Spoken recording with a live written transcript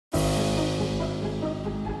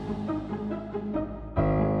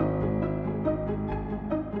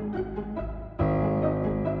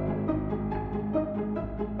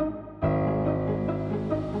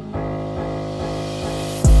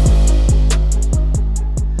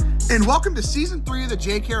And welcome to Season 3 of the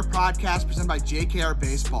JKR podcast presented by JKR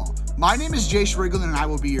Baseball. My name is Jay Schriglin and I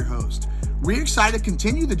will be your host. We're excited to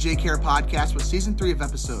continue the JKR podcast with Season 3 of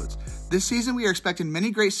episodes. This season, we are expecting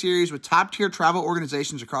many great series with top-tier travel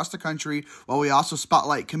organizations across the country, while we also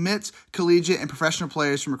spotlight commits, collegiate, and professional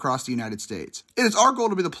players from across the United States. It is our goal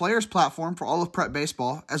to be the players' platform for all of prep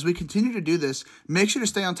baseball. As we continue to do this, make sure to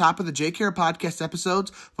stay on top of the JKR podcast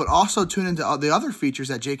episodes, but also tune into the other features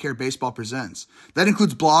that JKR Baseball presents. That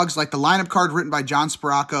includes blogs like the lineup card written by John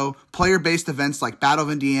Spiracco, player-based events like Battle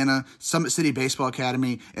of Indiana, Summit City Baseball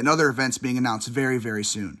Academy, and other events being announced very, very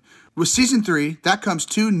soon. With Season 3, that comes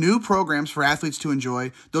 2 new programs for athletes to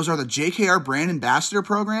enjoy. Those are the JKR Brand Ambassador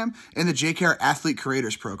Program and the JKR Athlete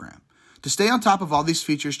Creators Program. To stay on top of all these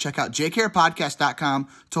features, check out jkrpodcast.com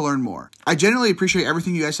to learn more. I genuinely appreciate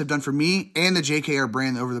everything you guys have done for me and the JKR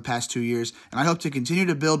brand over the past 2 years, and I hope to continue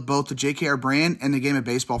to build both the JKR brand and the game of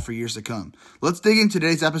baseball for years to come. Let's dig into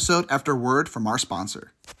today's episode after a word from our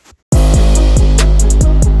sponsor.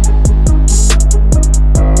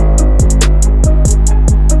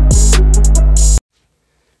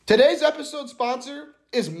 Today's episode sponsor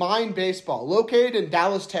is Mind Baseball, located in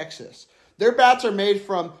Dallas, Texas. Their bats are made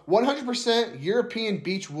from 100% European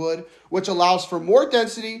beech wood, which allows for more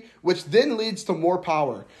density, which then leads to more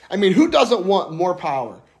power. I mean, who doesn't want more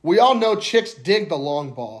power? We all know chicks dig the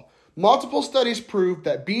long ball. Multiple studies prove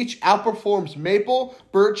that beech outperforms maple,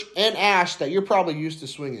 birch, and ash that you're probably used to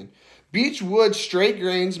swinging. Beech wood straight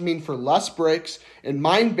grains mean for less breaks, and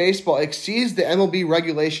Mind Baseball exceeds the MLB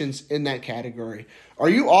regulations in that category. Are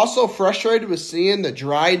you also frustrated with seeing the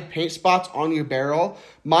dried paint spots on your barrel?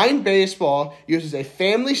 Mind Baseball uses a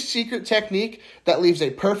family secret technique that leaves a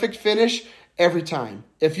perfect finish every time.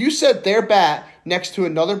 If you set their bat next to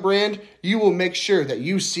another brand, you will make sure that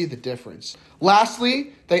you see the difference.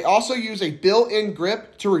 Lastly, they also use a built-in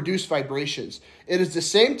grip to reduce vibrations. It is the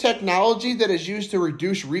same technology that is used to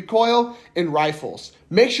reduce recoil in rifles.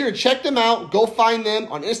 Make sure to check them out. Go find them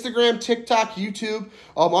on Instagram, TikTok, YouTube.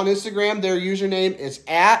 On Instagram, their username is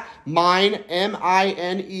 @mine,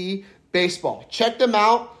 M-I-N-E, baseball. Check them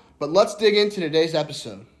out, but let's dig into today's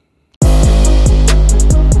episode.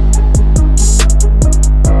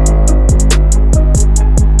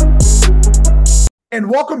 And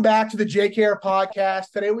welcome back to the JKR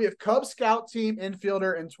podcast. Today we have Cub Scout team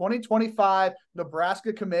infielder and 2025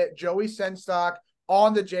 Nebraska commit Joey Senstock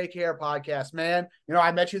on the JKR podcast. Man,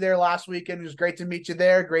 I met you there last weekend. It was great to meet you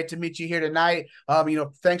there. Great to meet you here tonight.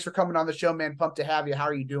 Thanks for coming on the show, man. Pumped to have you. How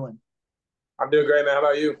are you doing? I'm doing great, man. How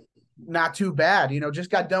about you? Not too bad. Just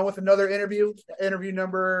got done with another interview.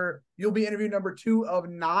 You'll be interview number 2 of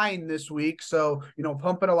 9 this week. So,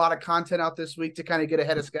 pumping a lot of content out this week to kind of get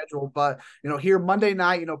ahead of schedule. But, here Monday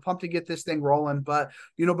night, pumped to get this thing rolling. But,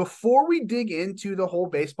 before we dig into the whole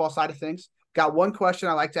baseball side of things, got one question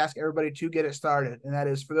I like to ask everybody to get it started. And that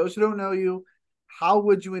is, for those who don't know you, how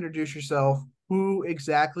would you introduce yourself? Who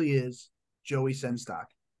exactly is Joey Senstock?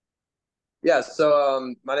 Yeah,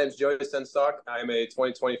 so my name is Joey Senstock. I'm a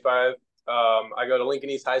 2025. I go to Lincoln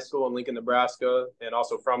East High School in Lincoln, Nebraska, and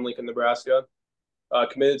also from Lincoln, Nebraska.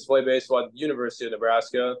 Committed to play baseball at the University of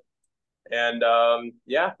Nebraska. And,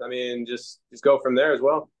 just go from there as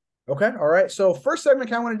well. Okay. All right. So first segment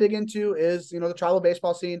I kind of want to dig into is, the travel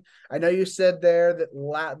baseball scene. I know you said there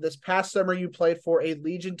that this past summer you played for a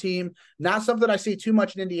Legion team, not something I see too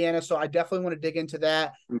much in Indiana. So I definitely want to dig into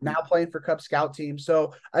that. Mm-hmm. Now playing for Cub Scout team.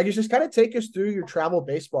 So I guess just kind of take us through your travel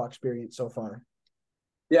baseball experience so far.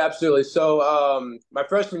 Yeah, absolutely. So my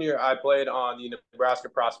freshman year, I played on the Nebraska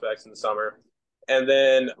Prospects in the summer. And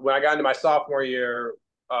then when I got into my sophomore year,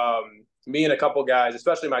 me and a couple guys,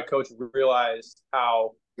 especially my coach, realized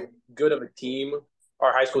how good of a team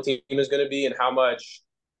our high school team is going to be and how much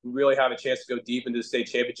we really have a chance to go deep into the state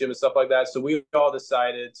championship and stuff like that. So we all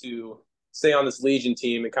decided to stay on this Legion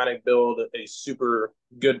team and kind of build a super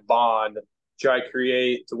good bond, try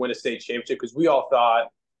to win a state championship, because we all thought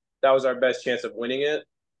that was our best chance of winning it.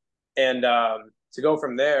 And to go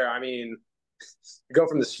from there, go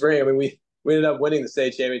from the spring, we ended up winning the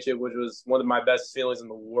state championship, which was one of my best feelings in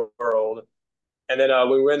the world. And then when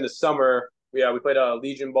we were in the summer, we played a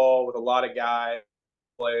Legion ball with a lot of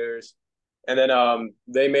players. And then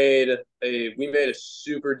we made a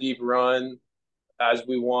super deep run as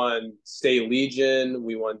we won state Legion,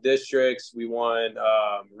 we won districts, we won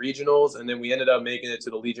regionals, and then we ended up making it to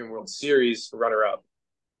the Legion World Series runner-up.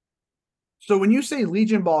 So when you say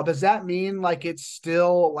Legion ball, does that mean like it's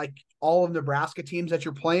still like all of Nebraska teams that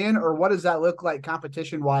you're playing, or what does that look like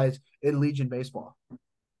competition-wise in Legion baseball?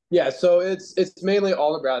 Yeah, so it's mainly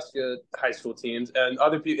all Nebraska high school teams, and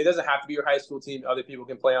other people. It doesn't have to be your high school team. Other people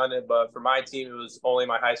can play on it, but for my team, it was only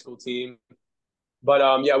my high school team.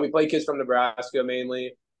 But yeah, we play kids from Nebraska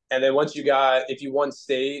mainly. And then if you won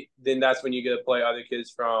state, then that's when you get to play other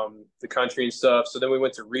kids from the country and stuff. So then we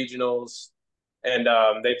went to regionals, and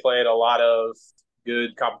they played a lot of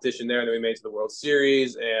good competition there. And then we made it to the World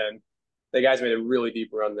Series, and the guys made a really deep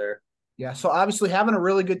run there. Yeah, so obviously having a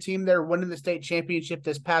really good team there, winning the state championship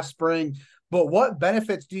this past spring. But what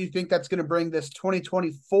benefits do you think that's going to bring this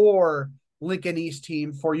 2024 Lincoln East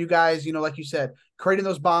team for you guys? Like you said, creating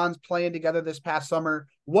those bonds, playing together this past summer.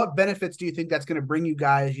 What benefits do you think that's going to bring you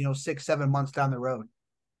guys, 6, 7 months down the road?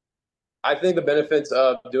 I think the benefits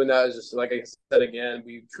of doing that is just like I said again,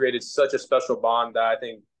 we created such a special bond that I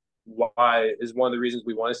think why is one of the reasons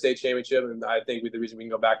we won a state championship, and I think the reason we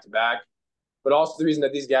can go back to back. But also the reason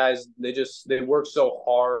that these guys they work so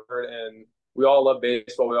hard, and we all love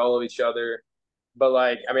baseball, we all love each other. But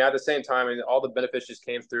like I mean, at the same time, I mean, all the benefits just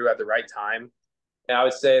came through at the right time, and I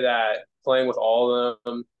would say that playing with all of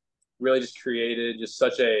them really just created just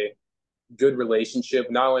such a good relationship,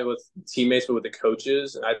 not only with teammates but with the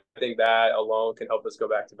coaches. And I think that alone can help us go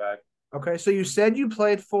back to back. Okay, so you said you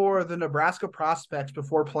played for the Nebraska Prospects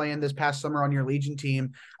before playing this past summer on your Legion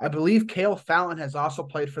team. I believe Cale Fountain has also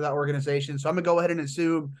played for that organization. So I'm going to go ahead and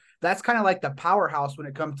assume that's kind of like the powerhouse when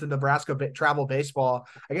it comes to Nebraska travel baseball.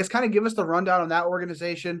 I guess kind of give us the rundown on that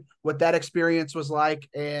organization, what that experience was like,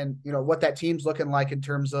 and, what that team's looking like in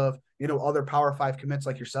terms of, other Power 5 commits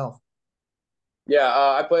like yourself. Yeah,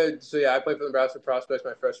 I played. So yeah, I played for the Nebraska Prospects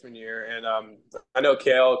my freshman year, and I know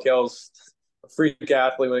Kale. Kale's a freak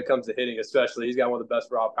athlete when it comes to hitting, especially. He's got one of the best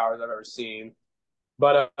raw powers I've ever seen.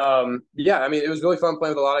 But yeah, I mean, it was really fun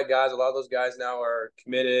playing with a lot of guys. A lot of those guys now are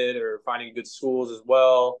committed or finding good schools as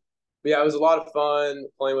well. But yeah, it was a lot of fun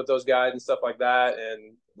playing with those guys and stuff like that,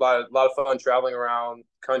 and a lot of fun traveling around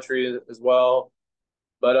country as well.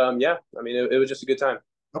 But yeah, I mean, it was just a good time.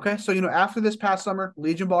 Okay, so after this past summer,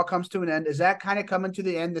 Legion Ball comes to an end. Is that kind of coming to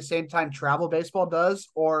the end the same time travel baseball does,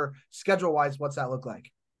 or schedule wise, what's that look like?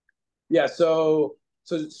 Yeah, so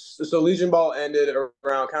Legion Ball ended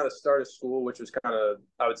around kind of the start of school, which was kind of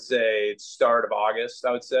I would say start of August,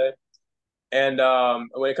 I would say. And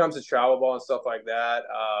when it comes to travel ball and stuff like that,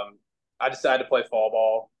 I decided to play fall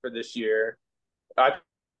ball for this year. I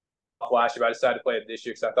last year, but I decided to play it this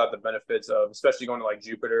year because I thought the benefits of especially going to like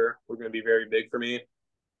Jupiter were going to be very big for me.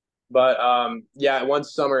 But yeah,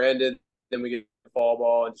 once summer ended, then we get fall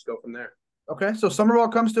ball and just go from there. Okay, so summer ball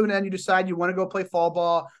comes to an end. You decide you want to go play fall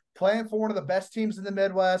ball, playing for one of the best teams in the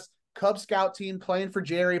Midwest, Cub Scout team, playing for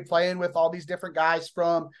Jerry, playing with all these different guys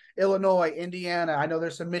from Illinois, Indiana. I know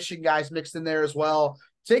there's some Michigan guys mixed in there as well.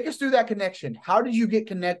 Take us through that connection. How did you get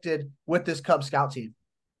connected with this Cub Scout team?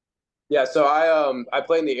 Yeah, so I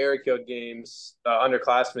played in the area code games,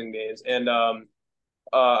 underclassmen games, and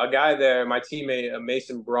a guy there, my teammate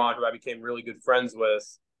Mason Braun, who I became really good friends with,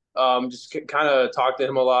 just kind of talked to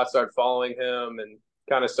him a lot, started following him, and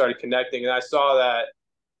kind of started connecting. And I saw that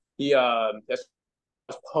he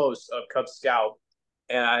post of Cub Scout,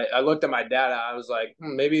 and I looked at my dad. And I was like,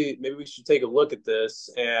 maybe we should take a look at this.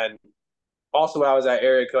 And also, when I was at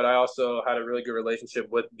area code, I also had a really good relationship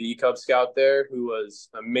with the Cub Scout there, who was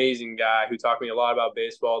an amazing guy who taught me a lot about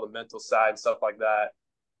baseball, the mental side, and stuff like that.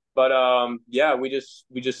 But yeah, we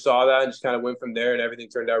just saw that and just kind of went from there, and everything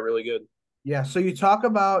turned out really good. Yeah, so you talk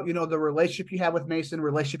about, the relationship you have with Mason,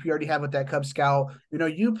 relationship you already have with that Cub Scout,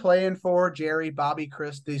 you playing for Jerry, Bobby,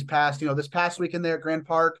 Chris, this past weekend there at Grand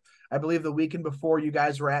Park. I believe the weekend before you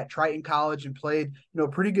guys were at Triton College and played,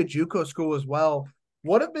 pretty good JUCO school as well.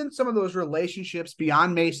 What have been some of those relationships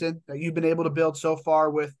beyond Mason that you've been able to build so far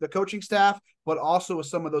with the coaching staff, but also with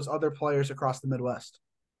some of those other players across the Midwest?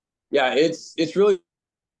 Yeah, it's really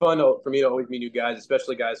fun for me to always meet new guys,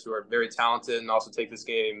 especially guys who are very talented and also take this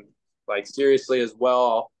game like seriously as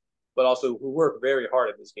well, but also who work very hard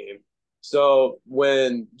at this game. So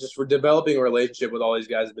when just we're developing a relationship with all these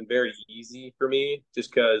guys has been very easy for me,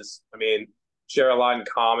 just because I mean share a lot in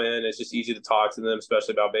common. It's just easy to talk to them,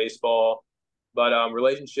 especially about baseball. But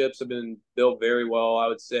relationships have been built very well, I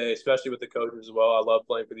would say, especially with the coaches as well. I love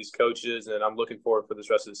playing for these coaches, and I'm looking forward for this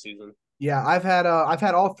rest of the season. Yeah, I've had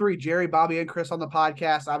all three, Jerry, Bobby, and Chris on the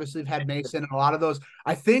podcast. Obviously, I've had Mason and a lot of those.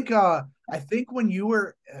 I think when you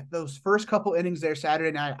were those first couple innings there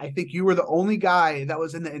Saturday night, I think you were the only guy that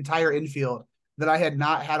was in the entire infield that I had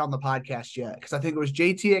not had on the podcast yet. Because I think it was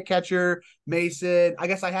JT at catcher, Mason. I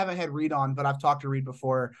guess I haven't had Reed on, but I've talked to Reed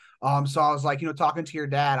before. So I was like, talking to your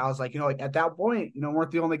dad, I was like, like at that point,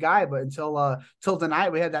 weren't the only guy, but until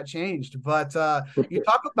tonight we had that changed. But you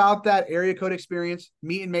talk about that area code experience,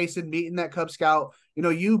 meeting Mason, meeting that Cub Scout.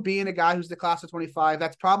 You being a guy who's the class of 25,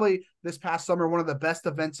 that's probably this past summer one of the best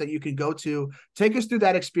events that you can go to. Take us through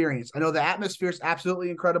that experience. I know the atmosphere is absolutely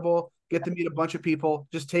incredible. Get to meet a bunch of people.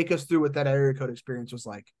 Just take us through what that area code experience was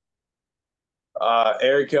like.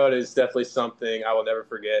 Area code is definitely something I will never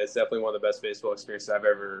forget. It's definitely one of the best baseball experiences I've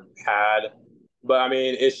ever had. But I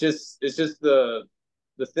mean, it's just the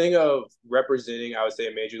thing of representing, I would say,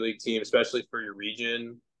 a major league team, especially for your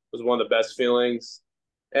region, was one of the best feelings.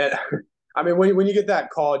 And I mean, when you get that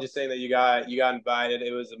call, just saying that you got invited,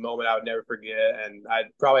 it was a moment I would never forget, and I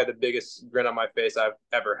probably had the biggest grin on my face I've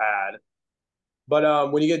ever had.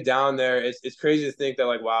 But when you get down there, it's crazy to think that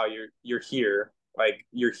like, wow, you're here,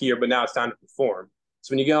 but now it's time to perform.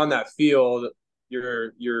 So when you get on that field,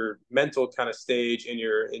 your mental kind of stage and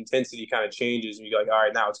your intensity kind of changes, and you're like, all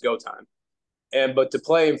right, now it's go time. But to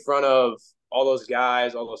play in front of all those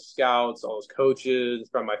guys, all those scouts, all those coaches,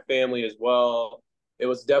 from my family as well, it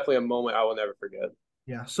was definitely a moment I will never forget.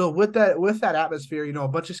 Yeah. So with that atmosphere, a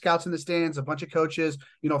bunch of scouts in the stands, a bunch of coaches,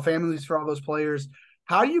 families for all those players.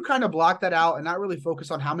 How do you kind of block that out and not really focus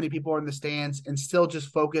on how many people are in the stands and still just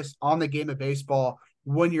focus on the game of baseball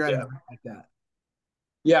when you're at an Yeah, event like that?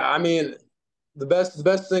 yeah. I mean, the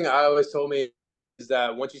best thing I always told me is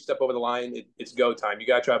that once you step over the line, it's go time. You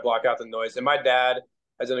got to try to block out the noise. And my dad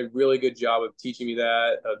has done a really good job of teaching me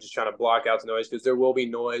that, of just trying to block out the noise, because there will be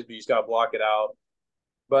noise, but you just got to block it out.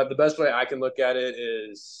 But the best way I can look at it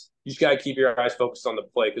is you just got to keep your eyes focused on the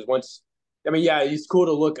play. Because once, I mean, yeah, it's cool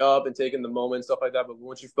to look up and take in the moment and stuff like that. But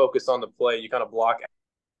once you focus on the play, you kind of block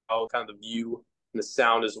out kind of the view and the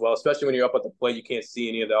sound as well. Especially when you're up at the plate, you can't see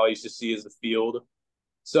any of that. All you just see is the field.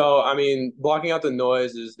 So, I mean, blocking out the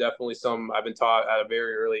noise is definitely something I've been taught at a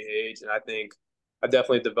very early age. And I think I've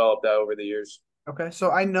definitely developed that over the years. Okay, so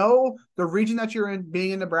I know the region that you're in,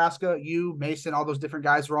 being in Nebraska, you, Mason, all those different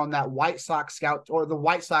guys were on that White Sox scout or the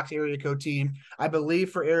White Sox area code team. I believe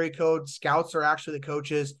for area code, scouts are actually the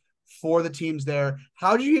coaches for the teams there.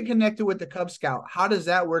 How do you get connected with the Cub Scout? How does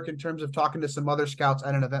that work in terms of talking to some other scouts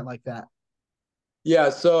at an event like that? Yeah,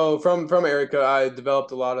 so from Erica, I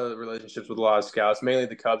developed a lot of relationships with a lot of scouts, mainly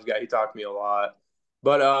the Cubs guy. He talked to me a lot.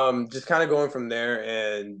 But just kind of going from there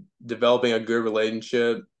and developing a good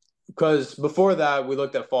relationship. Because before that, we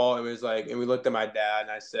looked at fall and it was like, and we looked at my dad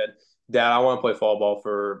and I said, Dad, I want to play fall ball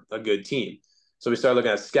for a good team. So we started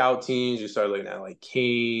looking at scout teams. We started looking at like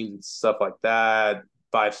Canes and stuff like that,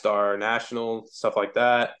 5-star national, stuff like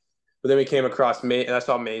that. But then we came across and I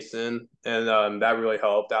saw Mason, and that really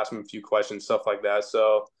helped. Ask him a few questions, stuff like that.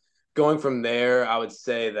 So going from there, I would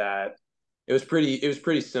say that it was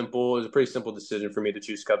pretty simple. It was a pretty simple decision for me to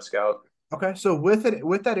choose Cub Scout. Okay, so with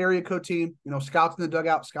that area code team, scouts in the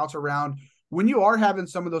dugout, scouts around. When you are having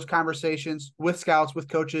some of those conversations with scouts, with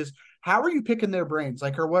coaches, how are you picking their brains?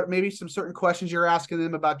 Like, or what maybe some certain questions you're asking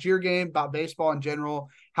them about your game, about baseball in general.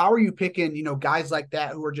 How are you picking, guys like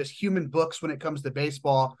that who are just human books when it comes to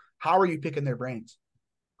baseball? How are you picking their brains?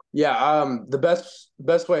 Yeah, the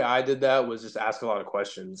best way I did that was just ask a lot of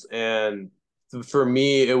questions. And for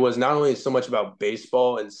me, it was not only so much about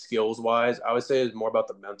baseball and skills wise, I would say it's more about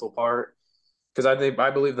the mental part. Because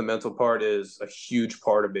I believe the mental part is a huge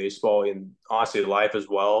part of baseball and honestly life as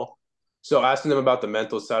well. So asking them about the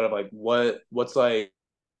mental side of like what's like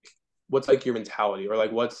your mentality, or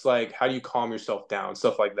like what's like how do you calm yourself down,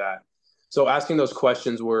 stuff like that. So asking those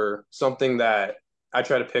questions were something that I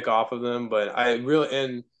try to pick off of them, but I really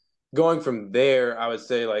and going from there, I would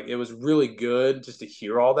say like it was really good just to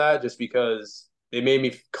hear all that, just because it made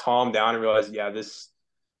me calm down and realize, yeah, this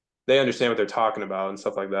they understand what they're talking about and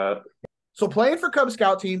stuff like that. So playing for Cub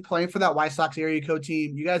Scout team, playing for that White Sox area code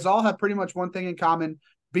team, you guys all have pretty much one thing in common: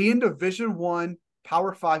 being Division 1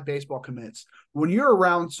 Power 5 baseball commits. When you're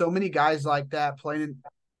around so many guys like that playing,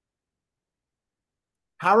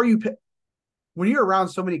 how are you when you're around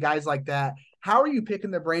so many guys like that? How are you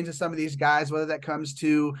picking the brains of some of these guys? Whether that comes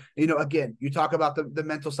to, again, you talk about the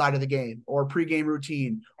mental side of the game or pregame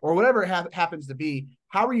routine or whatever it happens to be.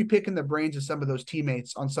 How are you picking the brains of some of those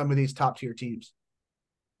teammates on some of these top tier teams?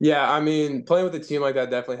 Yeah, I mean, playing with a team like that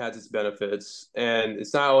definitely has its benefits, and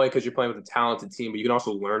it's not only because you're playing with a talented team, but you can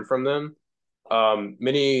also learn from them.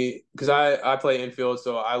 Many because I play infield,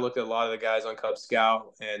 so I looked at a lot of the guys on Cub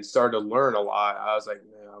Scout and started to learn a lot. I was like,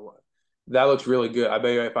 man, that looks really good. I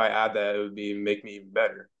bet you if I add that, it would be make me even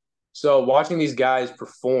better. So watching these guys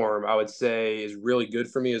perform, I would say, is really good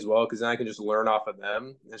for me as well, because then I can just learn off of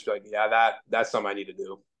them and just be like, yeah, that's something I need to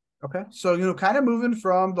do. Okay. So, kind of moving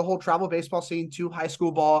from the whole travel baseball scene to high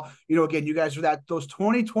school ball, again, you guys were those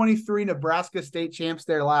 2023 Nebraska state champs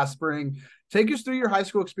there last spring. Take us through your high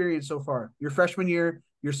school experience so far, your freshman year,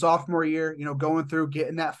 your sophomore year, going through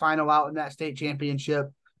getting that final out in that state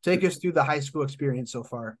championship. Take us through the high school experience so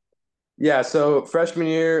far. Yeah, so freshman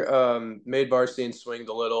year, made varsity and swinged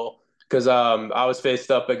a little because I was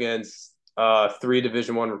faced up against three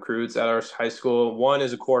Division I recruits at our high school. One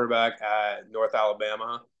is a quarterback at North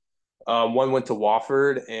Alabama. One went to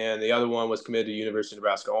Wofford, and the other one was committed to University of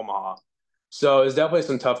Nebraska Omaha. So it's definitely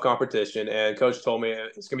some tough competition, and coach told me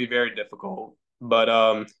it's going to be very difficult. But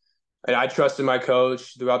and I trusted my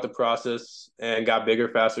coach throughout the process and got bigger,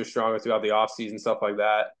 faster, stronger throughout the offseason, stuff like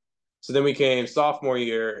that. So then we came sophomore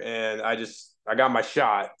year, and I got my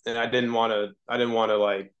shot, and I didn't want to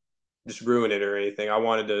like just ruin it or anything. I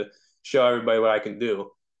wanted to show everybody what I can do.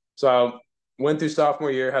 So I went through sophomore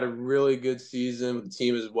year, had a really good season with the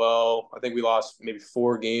team as well. I think we lost maybe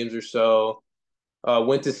 4 games or so.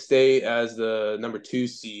 Went to state as the number 2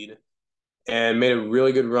 seed and made a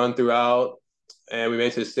really good run throughout. And we made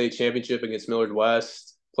it to the state championship against Millard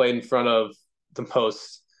West. Played in front of the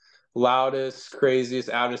most loudest, craziest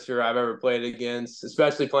atmosphere I've ever played against,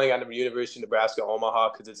 especially playing at the University of Nebraska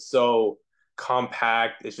Omaha because it's so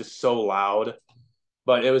compact. It's just so loud.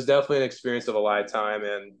 But it was definitely an experience of a lifetime.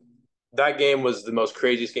 And that game was the most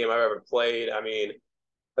craziest game I've ever played. I mean,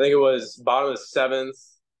 I think it was bottom of the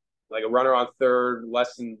 7th, like a runner on third,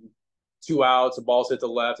 less than 2 outs, the ball's hit the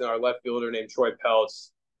left, and our left fielder named Troy Peltz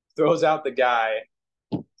throws out the guy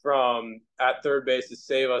from at third base to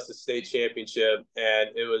save us the state championship. And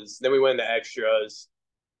it was then we went into extras.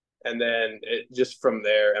 And then it just from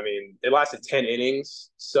there, I mean, it lasted 10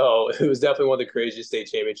 innings. So it was definitely one of the craziest state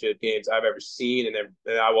championship games I've ever seen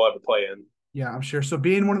and I will ever play in. Yeah, I'm sure. So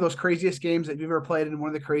being one of those craziest games that you've ever played in one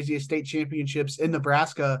of the craziest state championships in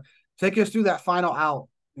Nebraska, take us through that final out.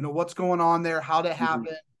 What's going on there? How did it happen?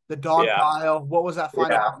 The dog Yeah. pile. What was that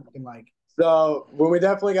final Yeah. out looking like? So when we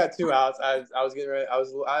definitely got 2 outs, I was getting ready. I had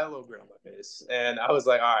a little grin on my face, and I was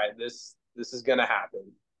like, all right, this is gonna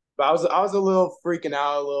happen. But I was a little freaking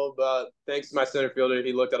out a little, but thanks to my center fielder,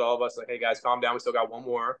 he looked at all of us like, hey guys, calm down. We still got one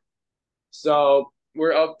more. So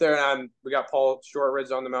we're up there, and we got Paul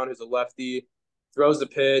Shortridge on the mound, who's a lefty, throws the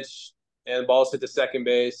pitch, and the ball's hit to second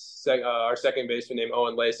base. Our second baseman named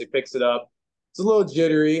Owen Lasik picks it up. It's a little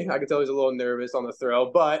jittery. I can tell he's a little nervous on the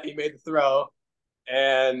throw, but he made the throw.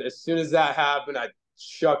 And as soon as that happened, I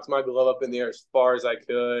chucked my glove up in the air as far as I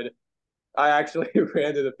could. I actually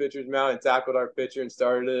ran to the pitcher's mound and tackled our pitcher and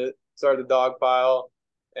started the dog pile.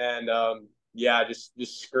 And yeah, just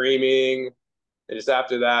screaming. And just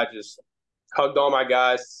after that, just hugged all my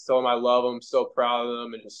guys, told them I love them, so proud of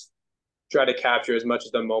them, and just tried to capture as much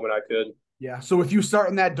of the moment I could. Yeah. So with you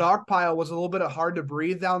starting that dog pile, was it a little bit hard to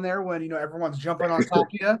breathe down there when everyone's jumping on top of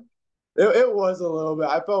you? It was a little bit.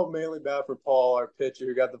 I felt mainly bad for Paul, our pitcher,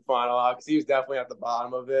 who got the final out because he was definitely at the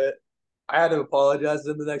bottom of it. I had to apologize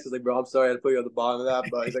to him the next. I was like, bro, I'm sorry I had to put you at the bottom of that.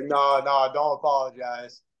 But he's like, no, don't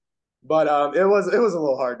apologize. But it was a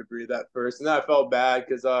little hard to breathe at first. And then I felt bad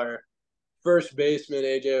because our first baseman,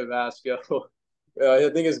 AJ Vasco, I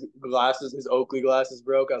think his Oakley glasses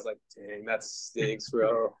broke. I was like, dang, that stinks,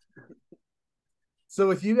 bro. So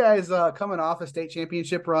with you guys coming off a state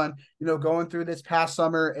championship run, going through this past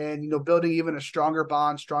summer and, building even a stronger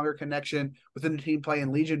bond, stronger connection within the team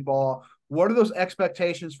playing Legion ball, what are those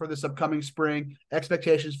expectations for this upcoming spring,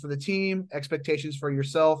 expectations for the team, expectations for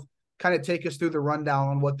yourself? Kind of take us through the rundown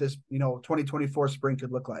on what this, 2024 spring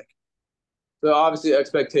could look like. So obviously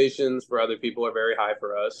expectations for other people are very high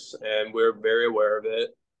for us, and we're very aware of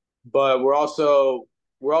it. But we're also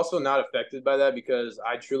not affected by that because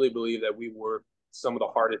I truly believe that we work some of the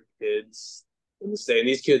hardest kids in the state. And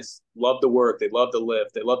these kids love to work, they love to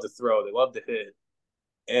lift, they love to throw, they love to hit.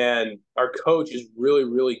 And our coach is really,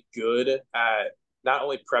 really good at not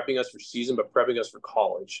only prepping us for season, but prepping us for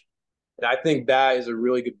college. And I think that is a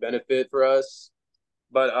really good benefit for us.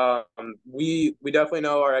 But we definitely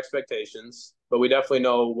know our expectations, but we definitely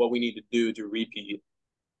know what we need to do to repeat.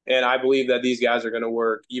 And I believe that these guys are going to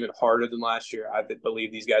work even harder than last year. I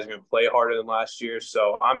believe these guys are going to play harder than last year.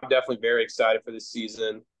 So I'm definitely very excited for this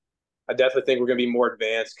season. I definitely think we're going to be more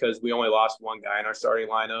advanced because we only lost one guy in our starting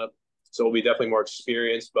lineup. So we'll be definitely more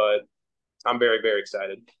experienced, but I'm very, very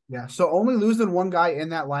excited. Yeah. So only losing one guy in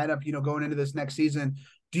that lineup, going into this next season,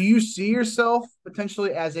 do you see yourself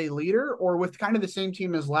potentially as a leader, or with kind of the same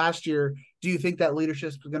team as last year, do you think that leadership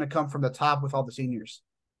is going to come from the top with all the seniors?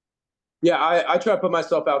 Yeah, I try to put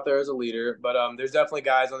myself out there as a leader, but there's definitely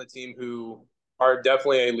guys on the team who are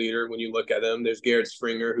definitely a leader when you look at them. There's Garrett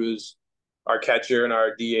Springer, who's our catcher, and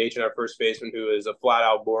our DH and our first baseman, who is a flat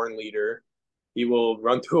out born leader. He will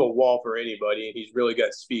run through a wall for anybody, and he's really good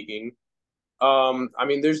at speaking. I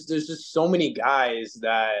mean, there's just so many guys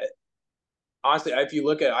that honestly, if you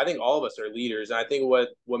look at, I think all of us are leaders, and I think what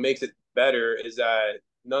makes it better is that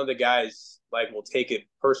none of the guys like will take it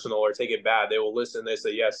personal or take it bad. They will listen. They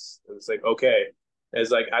say yes, and it's like okay. And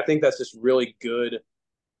it's like I think that's just really good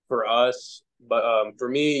for us. But for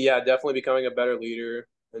me, yeah, definitely becoming a better leader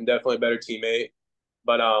and definitely a better teammate.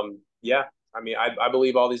 But yeah, I mean, I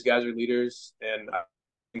believe all these guys are leaders, and I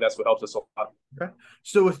think that's what helps us a lot. Okay.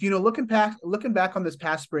 So if looking back on this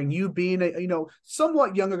past spring, you being a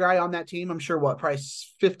somewhat younger guy on that team, I'm sure probably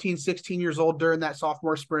 15, 16 years old during that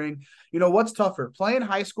sophomore spring, what's tougher, playing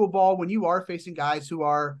high school ball when you are facing guys who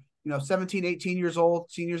are, 17, 18 years old,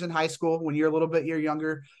 seniors in high school when you're a little bit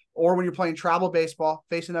younger, or when you're playing travel baseball,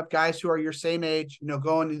 facing up guys who are your same age,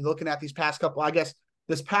 going and looking at these past couple, I guess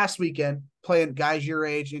this past weekend, playing guys your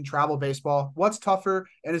age in travel baseball, what's tougher?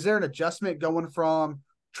 And is there an adjustment going from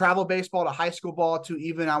travel baseball to high school ball to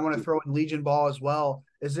even I want to throw in Legion ball as well?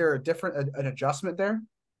 Is there an adjustment there?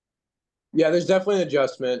 Yeah, there's definitely an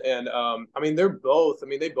adjustment, and I mean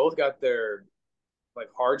they both got their like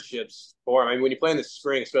hardships for them. I mean, when you play in the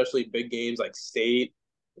spring, especially big games like state,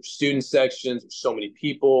 there's student sections, there's so many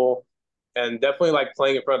people, and definitely like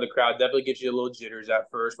playing in front of the crowd definitely gives you a little jitters at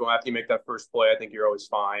first. But after you make that first play, I think you're always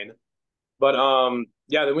fine. But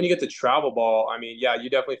yeah, then when you get to travel ball, I mean, yeah, you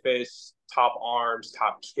definitely face top arms,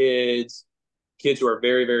 top kids who are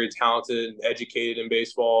very, very talented and educated in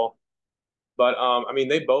baseball. But I mean,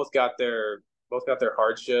 they both got their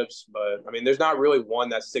hardships. But I mean, there's not really one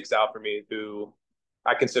that sticks out for me who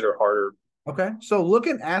I consider harder. Okay. So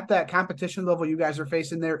looking at that competition level you guys are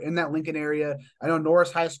facing there in that Lincoln area, I know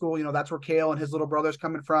Norris High School, that's where Kale and his little brother's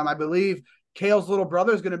coming from. I believe Kale's little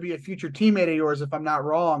brother is going to be a future teammate of yours, if I'm not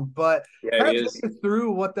wrong. But Yeah, kind he of is. take us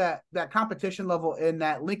through what that competition level in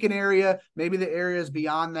that Lincoln area, maybe the areas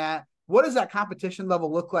beyond that. What does that competition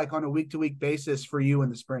level look like on a week-to-week basis for you in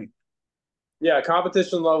the spring? Yeah,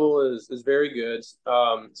 competition level is very good,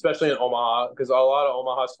 especially in Omaha because a lot of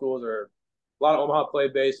Omaha play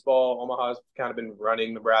baseball. Omaha's kind of been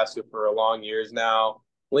running Nebraska for a long years now.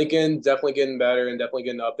 Lincoln definitely getting better and definitely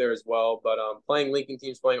getting up there as well. But playing Lincoln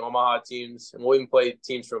teams, playing Omaha teams, and we'll even play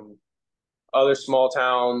teams from other small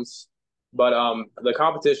towns. But the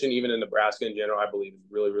competition, even in Nebraska in general, I believe is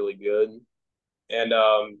really really good. And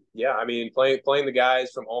yeah, I mean, playing the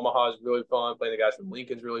guys from Omaha is really fun. Playing the guys from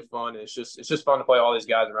Lincoln's really fun. And it's just fun to play all these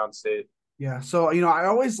guys around the state. Yeah. So, I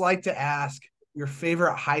always like to ask your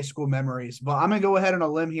favorite high school memories, but I'm going to go ahead on a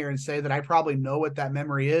limb here and say that I probably know what that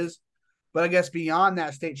memory is. But I guess beyond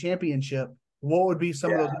that state championship, what would be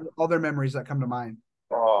some of those Yeah. other memories that come to mind?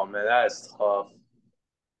 Oh man, that is tough.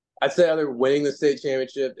 I'd say other winning the state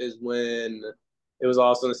championship is when it was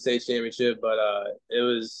also in the state championship, but it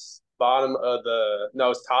was bottom of the no, it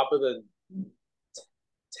was top of the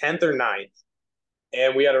 10th or ninth,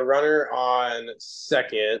 and we had a runner on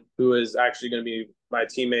second who is actually going to be my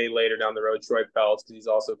teammate later down the road, Troy Peltz, because he's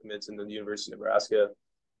also committed to the University of Nebraska.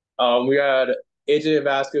 We had AJ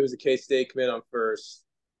Vasco, who's a K State commit on first,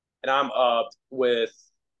 and I'm up with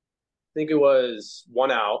I think it was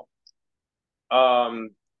one out.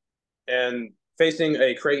 And facing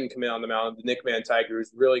a Creighton commit on the mound, the Nick Van Tiger,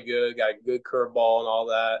 who's really good, got a good curveball and all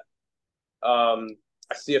that.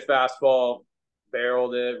 I see a fastball,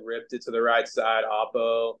 barreled it, ripped it to the right side,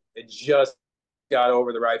 oppo. It just got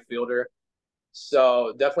over the right fielder.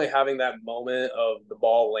 So definitely having that moment of the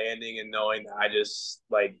ball landing and knowing that I just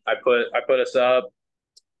like I put us up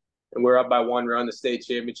and we're up by one run the state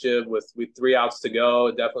championship with 3 outs to go.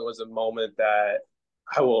 It definitely was a moment that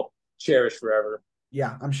I will cherish forever.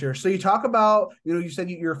 Yeah, I'm sure. So you talk about, you said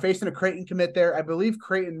you're facing a Creighton commit there. I believe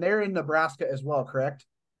Creighton, they're in Nebraska as well, correct?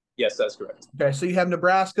 Yes, that's correct. Okay, so you have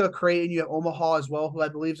Nebraska, Creighton, you have Omaha as well, who I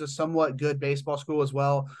believe is a somewhat good baseball school as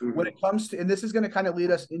well. When Mm-hmm. it comes to, and this is going to kind of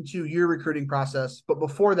lead us into your recruiting process, but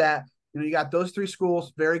before that, you got those three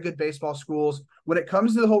schools, very good baseball schools. When it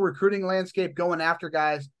comes to the whole recruiting landscape, going after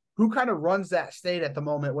guys, who kind of runs that state at the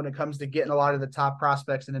moment when it comes to getting a lot of the top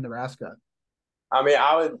prospects in Nebraska? I mean,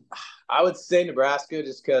 I would say Nebraska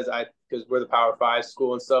just because we're the Power Five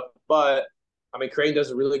school and stuff. But I mean, Creighton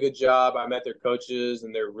does a really good job. I met their coaches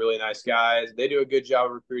and they're really nice guys. They do a good job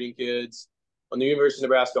of recruiting kids. On the University of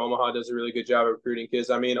Nebraska, Omaha does a really good job of recruiting kids.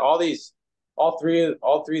 I mean, all three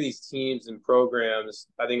of these teams and programs,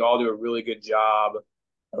 I think all do a really good job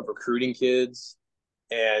of recruiting kids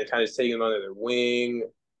and kind of just taking them under their wing,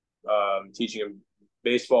 teaching them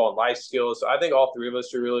baseball and life skills. So I think all three of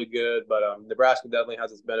us are really good, but Nebraska definitely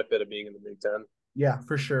has its benefit of being in the Big Ten. Yeah,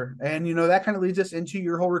 for sure. And, that kind of leads us into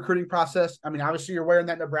your whole recruiting process. I mean, obviously, you're wearing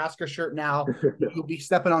that Nebraska shirt now. You'll be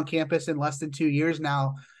stepping on campus in less than 2 years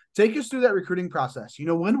now. Take us through that recruiting process.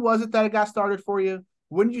 When was it that it got started for you?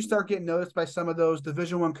 When did you start getting noticed by some of those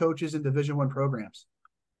Division I coaches and Division I programs?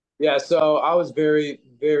 Yeah, so I was very,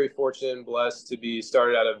 very fortunate and blessed to be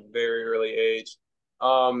started at a very early age.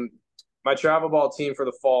 Um, my travel ball team for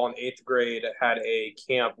the fall in eighth grade had a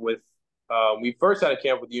camp with, we first had a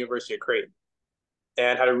camp with the University of Creighton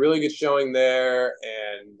and had a really good showing there.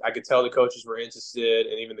 And I could tell the coaches were interested,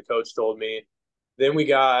 and even the coach told me. Then we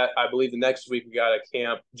got, I believe the next week, we got a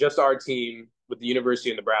camp, just our team with the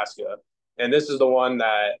University of Nebraska. And this is the one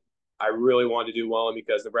that I really wanted to do well in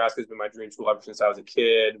because Nebraska has been my dream school ever since I was a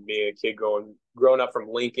kid. Being a kid growing up from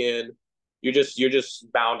Lincoln, you're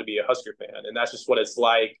just bound to be a Husker fan, and that's just what it's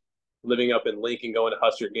like living up in Lincoln, going to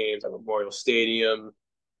Husker games at Memorial Stadium,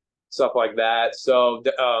 stuff like that. So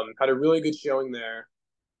had a really good showing there,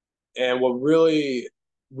 and what really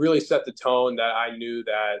set the tone that I knew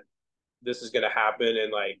that this is going to happen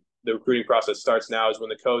and like the recruiting process starts now is when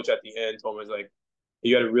the coach at the end told me, like,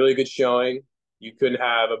 you had a really good showing. You couldn't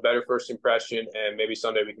have a better first impression, and maybe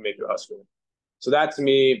someday we can make you a Husker. So that to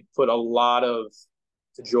me put a lot of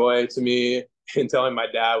joy to me, and telling my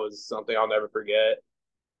dad was something I'll never forget.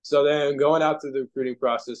 So then going out through the recruiting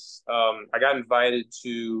process, I got invited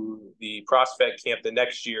to the prospect camp the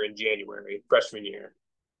next year in January, freshman year,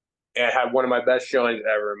 and had one of my best showings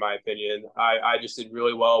ever, in my opinion. I just did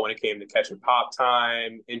really well when it came to catch and pop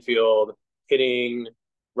time, infield, hitting,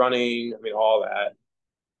 running, I mean, all that.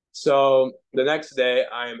 So the next day,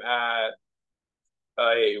 I'm at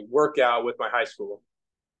a workout with my high school,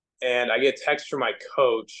 and I get a text from my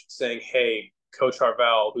coach saying, "Hey, Coach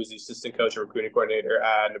Harvell, who's the assistant coach and recruiting coordinator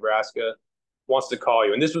at Nebraska, wants to call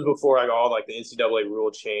you." And this was before like all like the NCAA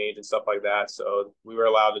rule change and stuff like that, so we were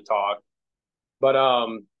allowed to talk. But I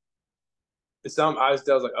was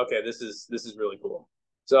like, okay, this is really cool.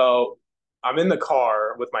 So I'm in the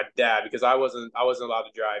car with my dad because I wasn't allowed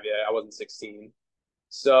to drive yet. I wasn't 16.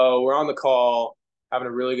 So we're on the call having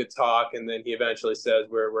a really good talk, and then he eventually says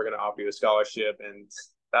we're going to offer you a scholarship, and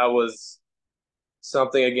that was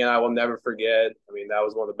something again I will never forget. I mean, that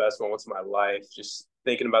was one of the best moments of my life. Just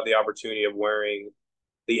thinking about the opportunity of wearing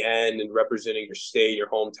the end and representing your state, your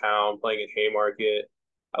hometown, playing at Haymarket.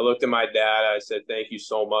 I looked at my dad. I said, "Thank you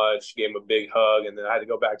so much." Gave him a big hug, and then I had to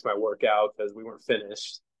go back to my workout because we weren't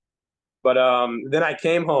finished. But then I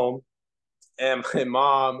came home, and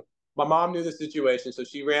my mom knew the situation, so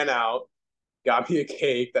she ran out, got me a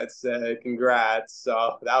cake that said "Congrats."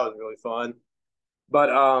 So that was really fun. But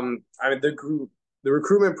I mean, the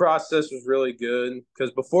recruitment process was really good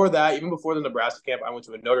because before that, even before the Nebraska camp, I went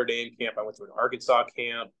to a Notre Dame camp, I went to an Arkansas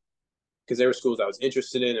camp because they were schools I was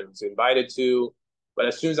interested in and was invited to. But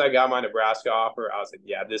as soon as I got my Nebraska offer, I was like,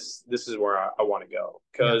 yeah, this is where I want to go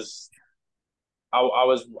Yeah. because I've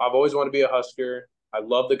always wanted to be a Husker. I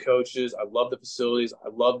love the coaches, I love the facilities, I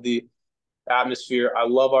love the atmosphere. I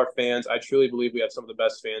love our fans. I truly believe we have some of the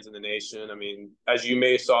best fans in the nation. I mean, as you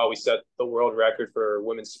may saw, we set the world record for a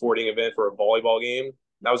women's sporting event for a volleyball game.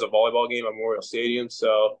 That was a volleyball game at Memorial Stadium.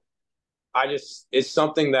 So it's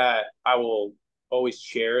something that I will always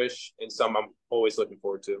cherish and some I'm always looking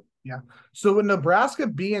forward to. Yeah. So with Nebraska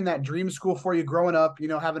being that dream school for you growing up,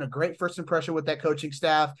 having a great first impression with that coaching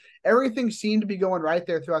staff, everything seemed to be going right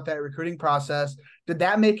there throughout that recruiting process. Did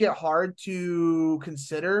that make it hard to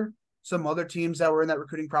consider some other teams that were in that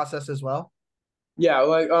recruiting process as well? Yeah,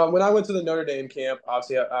 like when I went to the Notre Dame camp,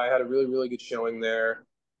 obviously I had a really really good showing there.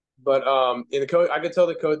 But in the coach, I could tell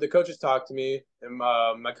the coaches talked to me, and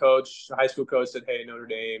my coach, high school coach, said, "Hey, Notre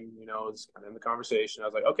Dame, it's kind of in the conversation." I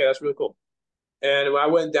was like, "Okay, that's really cool." And when I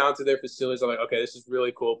went down to their facilities, I'm like, "Okay, this is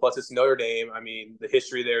really cool." Plus, it's Notre Dame. I mean, the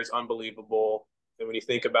history there is unbelievable, and when you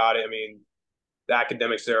think about it, I mean, the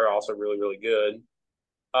academics there are also really really good.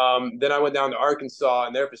 Then I went down to Arkansas,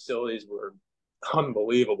 and their facilities were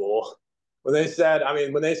unbelievable. When they said,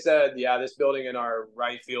 yeah, this building in our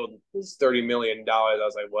right field is $30 million, I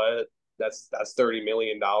was like, what? That's $30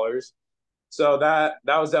 million. So that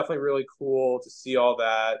was definitely really cool to see all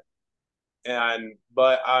that.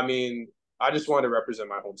 But I mean, I just wanted to represent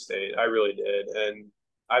my home state. I really did, and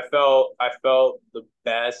I felt the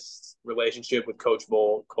best relationship with Coach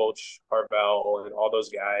Bolt, Coach Harvell, and all those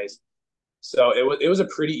guys. So it was a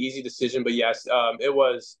pretty easy decision, but yes, it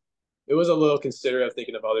was a little considerate of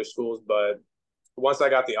thinking of other schools, but once I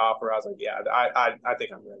got the offer, I was like, yeah, I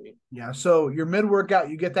think I'm ready. Yeah. So your mid workout,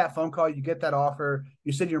 you get that phone call, you get that offer.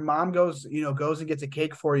 You said your mom goes and gets a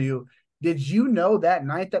cake for you. Did you know that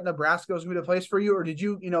night that Nebraska was going to be the place for you, or did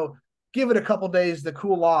you, give it a couple days to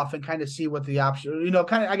cool off and kind of see what the option,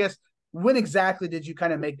 kind of, I guess, when exactly did you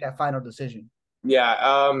kind of make that final decision? Yeah,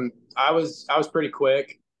 I was pretty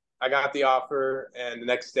quick. I got the offer, and the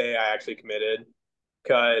next day I actually committed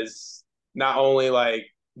because not only like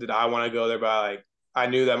did I want to go there, but like I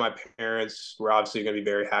knew that my parents were obviously going to be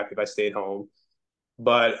very happy if I stayed home.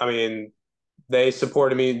 But I mean, they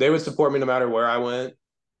supported me. They would support me no matter where I went.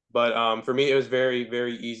 But for me, it was very,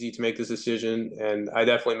 very easy to make this decision, and I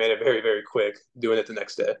definitely made it very, very quick doing it the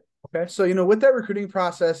next day. Okay. So, with that recruiting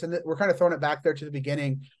process, and we're kind of throwing it back there to the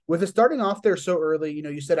beginning, with it starting off there so early,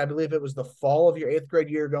 you said, I believe it was the fall of your eighth grade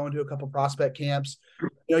year going to a couple prospect camps.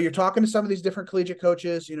 You're talking to some of these different collegiate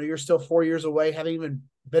coaches. You're still 4 years away, haven't even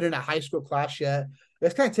been in a high school class yet.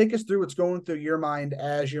 Let's kind of take us through what's going through your mind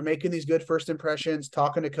as you're making these good first impressions,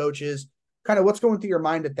 talking to coaches, kind of what's going through your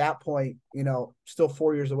mind at that point, still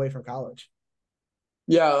 4 years away from college.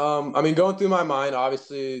 Yeah, I mean, going through my mind,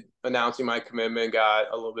 obviously announcing my commitment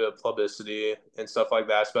got a little bit of publicity and stuff like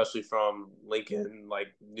that, especially from Lincoln, like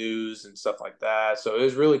news and stuff like that. So it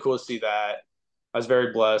was really cool to see that. I was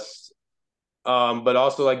very blessed. But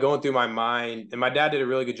also like going through my mind, and my dad did a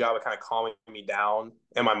really good job of kind of calming me down,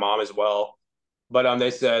 and my mom as well. But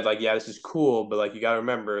they said like, yeah, this is cool, but like you got to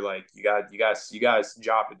remember, like you got a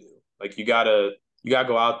job to do. Like you gotta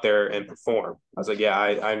go out there and perform. I was like, yeah,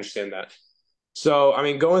 I understand that. So, I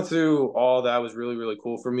mean, going through all that was really, really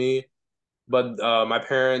cool for me. But my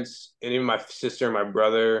parents and even my sister and my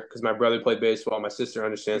brother, because my brother played baseball, my sister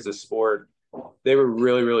understands the sport. They were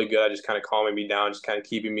really, really good at just kind of calming me down, just kind of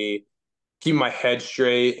keeping my head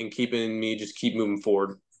straight and keeping me just keep moving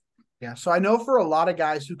forward. Yeah. So I know for a lot of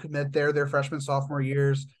guys who commit there, their freshman, sophomore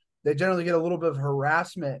years, they generally get a little bit of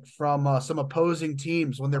harassment from some opposing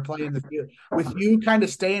teams when they're playing the field. With you kind of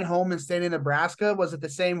staying home and staying in Nebraska, was it the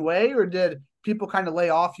same way, or did people kind of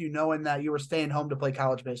lay off you knowing that you were staying home to play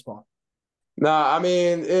college baseball? Nah, I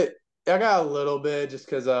mean it. I got a little bit just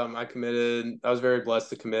because I committed. I was very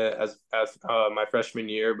blessed to commit as my freshman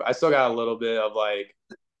year, but I still got a little bit of like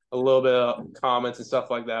a little bit of comments and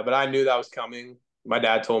stuff like that. But I knew that was coming. My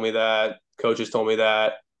dad told me that. Coaches told me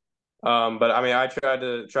that. But I mean, I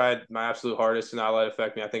tried my absolute hardest to not let it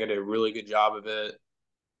affect me. I think I did a really good job of it.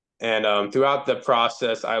 And throughout the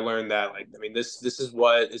process, I learned that like I mean, this is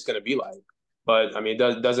what it's going to be like. But I mean,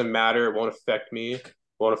 doesn't matter. It won't affect me. It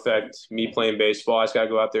won't affect me playing baseball. I just got to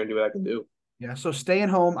go out there and do what I can do. Yeah, so staying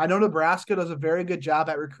home. I know Nebraska does a very good job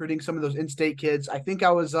at recruiting some of those in-state kids. I think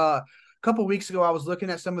I was a couple weeks ago, I was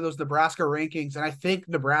looking at some of those Nebraska rankings, and I think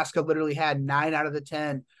Nebraska literally had 9 out of the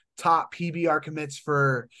 10 top PBR commits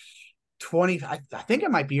for 20. I think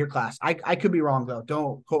it might be your class. I could be wrong though.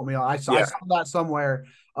 Don't quote me on. I Yeah. saw that somewhere.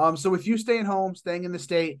 So with you staying home, staying in the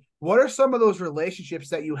state, what are some of those relationships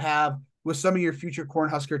that you have with some of your future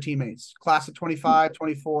Cornhusker teammates, class of 25,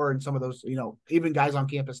 24, and some of those, even guys on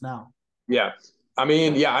campus now? Yeah. I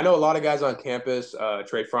mean, yeah, I know a lot of guys on campus.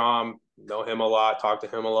 Trey Fromm, know him a lot, talk to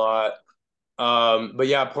him a lot. But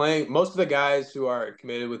yeah, playing most of the guys who are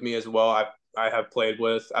committed with me as well, I have played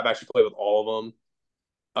with. I've actually played with all of them.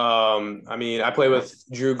 I mean, I played with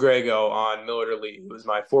Drew Grego on Millard Elite. It was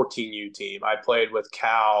my 14U team. I played with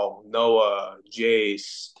Cal, Noah,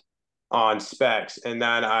 Jace on Specs, and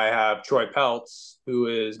then I have Troy Peltz, who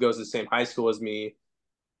is goes to the same high school as me,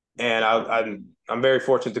 and I'm very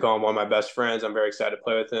fortunate to call him one of my best friends. I'm very excited to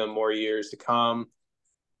play with him more years to come.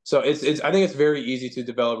 So it's I think it's very easy to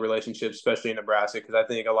develop relationships, especially in Nebraska, because I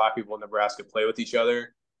think a lot of people in Nebraska play with each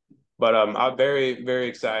other. But I'm very, very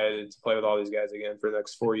excited to play with all these guys again for the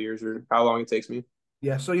next 4 years or how long it takes me.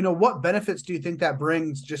 Yeah. So, what benefits do you think that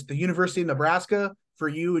brings just the University of Nebraska for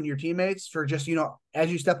you and your teammates for just,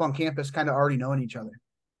 as you step on campus, kind of already knowing each other?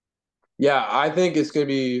 Yeah, I think it's going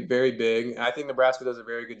to be very big. I think Nebraska does a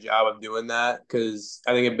very good job of doing that because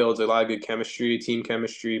I think it builds a lot of good chemistry, team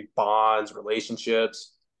chemistry, bonds,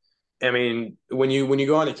 relationships. I mean, when you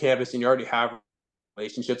go onto campus and you already have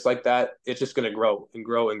relationships like that, it's just going to grow and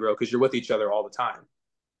grow and grow because you're with each other all the time.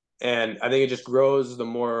 And I think it just grows the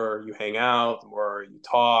more you hang out, the more you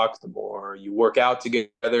talk, the more you work out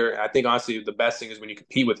together. And I think honestly, the best thing is when you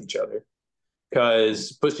compete with each other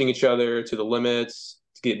because pushing each other to the limits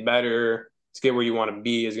to get better, to get where you want to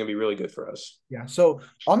be is going to be really good for us. Yeah. So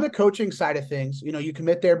on the coaching side of things, you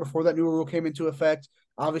commit there before that new rule came into effect.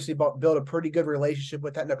 Obviously, build a pretty good relationship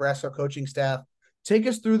with that Nebraska coaching staff. Take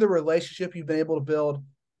us through the relationship you've been able to build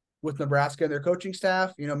with Nebraska and their coaching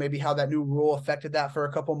staff. Maybe how that new rule affected that for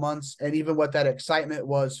a couple months, and even what that excitement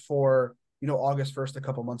was for August 1st a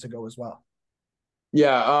couple months ago as well.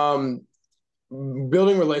 Yeah,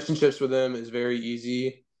 building relationships with them is very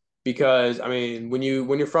easy because I mean when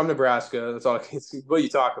you're from Nebraska, that's all it's what you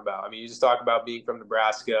talk about. I mean, you just talk about being from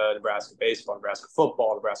Nebraska, Nebraska baseball, Nebraska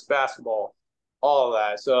football, Nebraska basketball, all of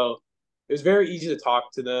that. So it was very easy to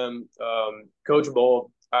talk to them. Coach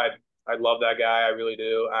Bolt, I love that guy. I really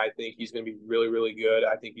do. I think he's going to be really really good.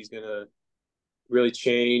 I think he's going to really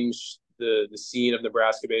change the scene of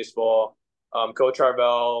Nebraska baseball. Coach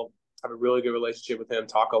Harvell, I have a really good relationship with him.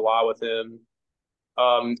 Talk a lot with him.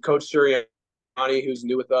 Coach Suriani, who's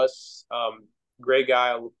new with us, great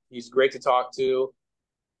guy. He's great to talk to.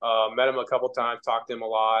 Met him a couple times, talked to him a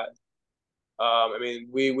lot. I mean,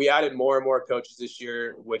 we added more and more coaches this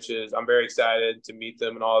year, which is I'm very excited to meet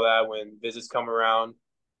them and all that when visits come around.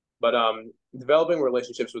 But developing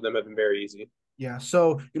relationships with them have been very easy. Yeah.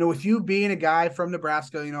 So, with you being a guy from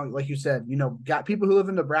Nebraska, like you said, got people who live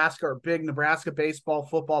in Nebraska are big Nebraska baseball,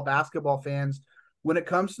 football, basketball fans. When it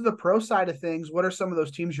comes to the pro side of things, what are some of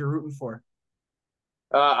those teams you're rooting for?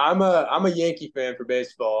 I'm a Yankee fan for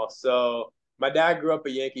baseball. So my dad grew up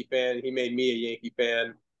a Yankee fan. He made me a Yankee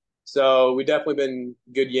fan. So we definitely been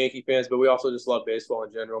good Yankee fans, but we also just love baseball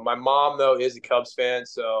in general. My mom though is a Cubs fan,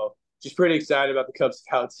 so she's pretty excited about the Cubs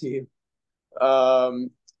scout team.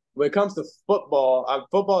 Um, when it comes to football,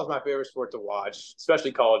 football is my favorite sport to watch,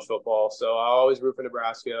 especially college football. So I always root for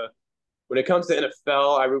Nebraska. When it comes to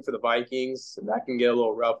NFL, I root for the Vikings. And that can get a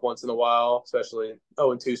little rough once in a while, especially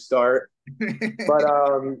 0-2 start. But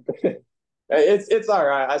it's all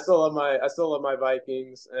right. I still love my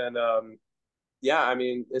Vikings, and yeah, I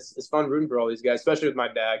mean it's fun rooting for all these guys, especially with my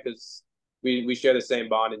dad because we share the same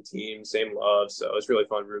bond and team, same love. So it's really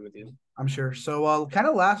fun rooting with you. I'm sure. So, kind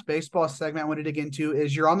of last baseball segment I want to dig into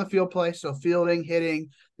is you're on the field play. So, fielding, hitting,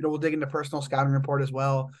 we'll dig into personal scouting report as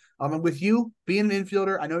well. And with you being an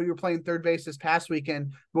infielder, I know you were playing third base this past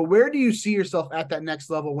weekend, but where do you see yourself at that next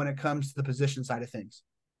level when it comes to the position side of things?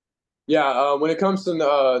 Yeah, when it comes to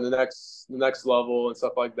the next level and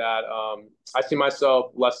stuff like that, I see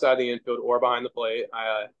myself left side of the infield or behind the plate.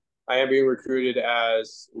 I am being recruited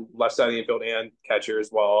as left side of the infield and catcher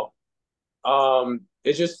as well.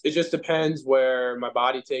 It just depends where my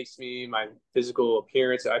body takes me, my physical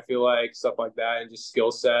appearance. I feel like stuff like that, and just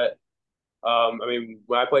skill set. I mean,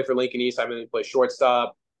 when I play for Lincoln East, I mainly play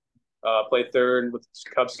shortstop, play third with the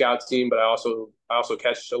Cub Scouts team, but I also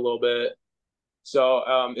catch a little bit. So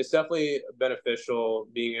it's definitely beneficial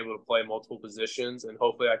being able to play multiple positions, and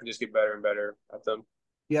hopefully I can just get better and better at them.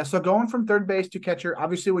 Yeah, so going from third base to catcher,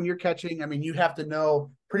 obviously when you're catching, I mean, you have to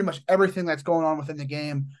know pretty much everything that's going on within the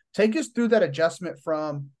game. Take us through that adjustment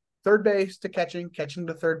from third base to catching, catching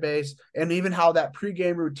to third base, and even how that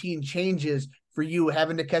pregame routine changes for you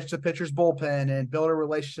having to catch the pitcher's bullpen and build a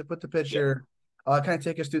relationship with the Yeah. pitcher. Kind of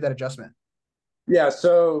take us through that adjustment. Yeah.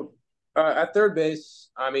 So at third base,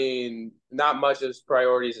 I mean, not much as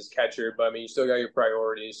priorities as catcher, but I mean, you still got your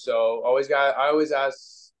priorities. So I always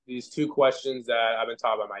ask these two questions that I've been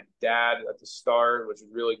taught by my dad at the start, which is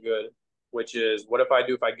really good, which is what if I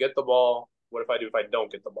do if I get the ball? What if I do if I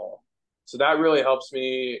don't get the ball? So that really helps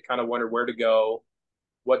me kind of wonder where to go,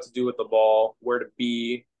 what to do with the ball, where to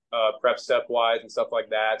be, prep step wise and stuff like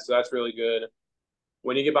that. So that's really good.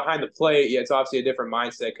 When you get behind the plate, yeah, it's obviously a different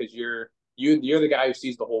mindset because you're the guy who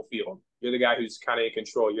sees the whole field. You're the guy who's kind of in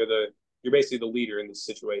control. You're basically the leader in this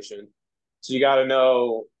situation. So you got to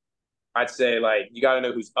know. I'd say like you got to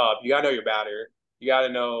know who's up. You got to know your batter. You got to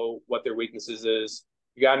know what their weaknesses is.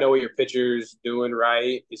 You got to know what your pitcher's doing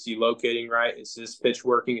right. Is he locating right? Is this pitch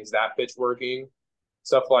working? Is that pitch working?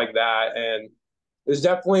 Stuff like that. And there's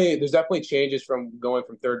definitely changes from going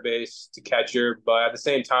from third base to catcher, but at the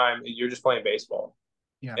same time, you're just playing baseball.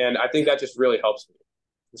 Yeah. And I think that just really helps me.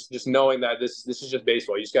 Just knowing that this is just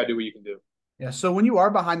baseball. You just got to do what you can do. Yeah. So when you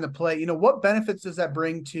are behind the plate, what benefits does that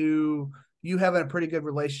bring to you having a pretty good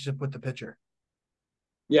relationship with the pitcher?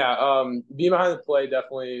 Yeah, being behind the plate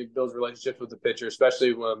definitely builds relationships with the pitcher,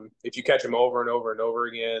 especially when if you catch him over and over and over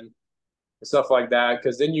again and stuff like that.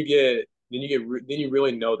 Because then you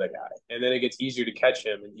really know that guy, and then it gets easier to catch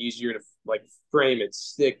him and easier to like frame it,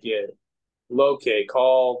 stick it, locate,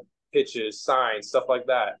 call pitches, signs, stuff like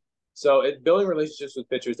that. So building relationships with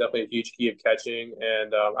pitchers is definitely a huge key of catching,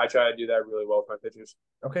 and I try to do that really well with my pitchers.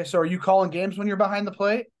 Okay. So are you calling games when you're behind the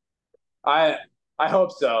plate? I I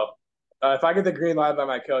hope so. If I get the green light by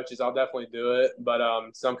my coaches, I'll definitely do it. But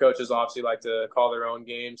some coaches obviously like to call their own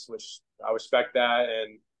games, which I respect that,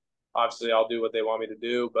 and obviously I'll do what they want me to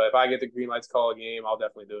do. But if I get the green light to call a game, I'll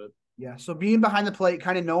definitely do it. Yeah. So being behind the plate,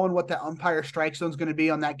 kind of knowing what that umpire strike zone is going to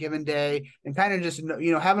be on that given day, and kind of just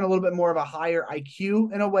having a little bit more of a higher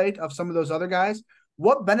IQ in a way of some of those other guys.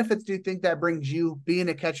 What benefits do you think that brings you being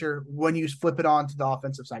a catcher when you flip it on to the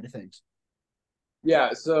offensive side of things?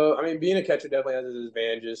 Yeah, so I mean, being a catcher definitely has its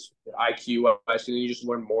advantages, IQ wise. You just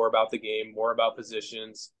learn more about the game, more about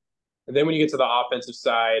positions, and then when you get to the offensive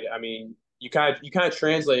side, I mean, you kind of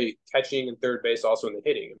translate catching and third base also in the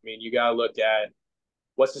hitting. I mean, you got to look at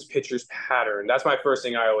what's his pitcher's pattern. That's my first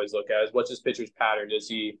thing I always look at is what's his pitcher's pattern. Does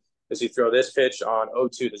he throw this pitch on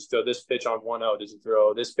 0-2? Does he throw this pitch on 1-0? Does he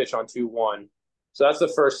throw this pitch on 2-1? So that's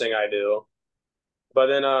the first thing I do. But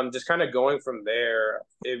then just kind of going from there,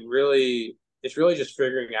 it really it's really just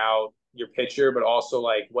figuring out your pitcher, but also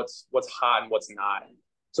like what's hot and what's not.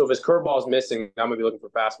 So if his curveball is missing, I'm gonna be looking for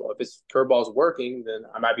fastball. If his curveball is working, then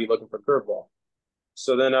I might be looking for curveball.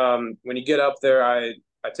 So then when you get up there, I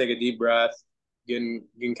take a deep breath, getting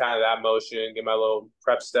kind of that motion, get my little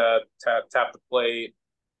prep step, tap the plate,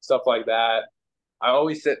 stuff like that. I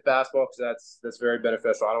always sit fastball because that's very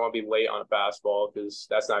beneficial. I don't want to be late on a fastball because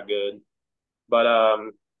that's not good. But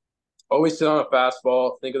always sit on a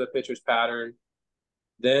fastball, think of the pitcher's pattern.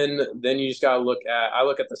 Then you just gotta I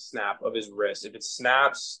look at the snap of his wrist. If it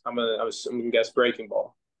snaps, I'm gonna guess breaking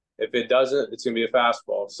ball. If it doesn't, it's gonna be a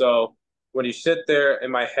fastball. So when you sit there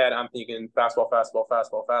in my head, I'm thinking fastball, fastball,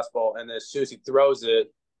 fastball, fastball, and then as soon as he throws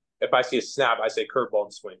it, if I see a snap, I say curveball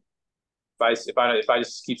and swing. If I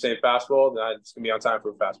just keep saying fastball, then it's gonna be on time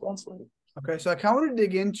for a fastball and swing. Okay, so I kind of want to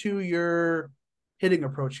dig into your hitting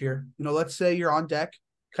approach here. Let's say you're on deck.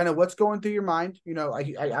 Kind of what's going through your mind?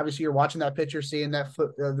 I obviously you're watching that pitcher, seeing that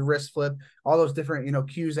flip, the wrist flip, all those different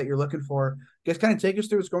cues that you're looking for. Just kind of take us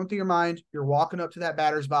through what's going through your mind. You're walking up to that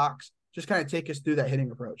batter's box. Just kind of take us through that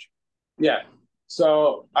hitting approach. Yeah.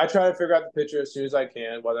 So I try to figure out the pitcher as soon as I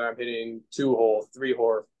can, whether I'm hitting 2-hole,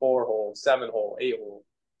 3-hole, 4-hole, 7-hole, 8-hole.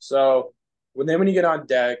 So when you get on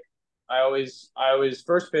deck, I always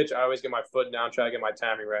first pitch, I always get my foot down, try to get my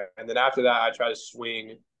timing right. And then after that, I try to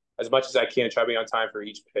swing as much as I can, try to be on time for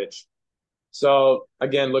each pitch. So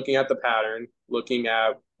again, looking at the pattern, looking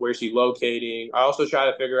at where she's locating. I also try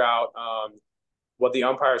to figure out what the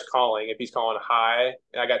umpire is calling. If he's calling high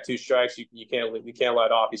and I got 2 strikes, you can't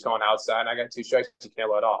let off. He's calling outside and I got 2 strikes, you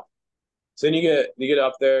can't let off. So then you get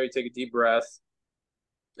up there, you take a deep breath,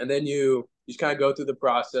 and then you just kind of go through the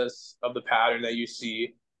process of the pattern that you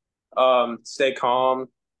see. Stay calm,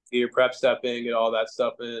 get your prep step in, get all that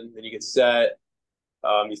stuff in, then you get set.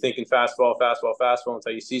 You're thinking fastball, fastball, fastball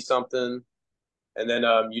until you see something, and then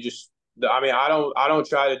you just. I mean, I don't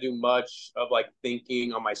try to do much of like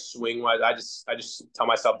thinking on my swing wise. I just tell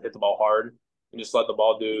myself to hit the ball hard and just let the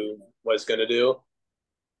ball do what it's gonna do.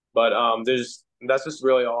 But that's just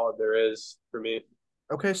really all there is for me.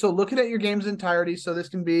 Okay, so looking at your game's entirety, so this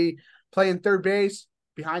can be playing third base,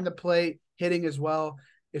 behind the plate, hitting as well.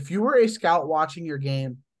 If you were a scout watching your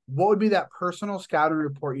game, what would be that personal scouting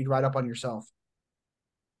report you'd write up on yourself?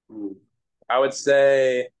 I would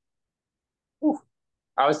say,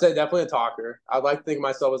 I would say definitely a talker. I'd like to think of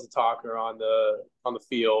myself as a talker on the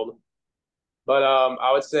field, but a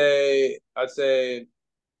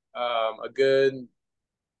good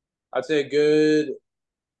a good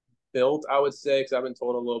build. I would say because I've been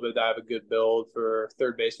told a little bit that I have a good build for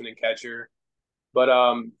third baseman and catcher. But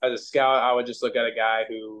as a scout, I would just look at a guy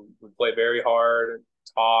who would play very hard,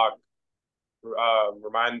 talk,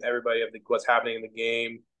 remind everybody of what's happening in the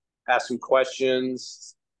game, ask some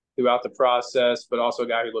questions throughout the process, but also a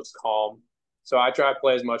guy who looks calm. So I try to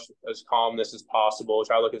play as much as calmness as possible,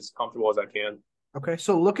 try to look as comfortable as I can. Okay,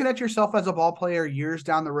 so looking at yourself as a ball player years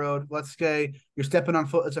down the road, let's say you're stepping on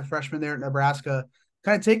foot as a freshman there at Nebraska,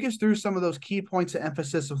 kind of take us through some of those key points of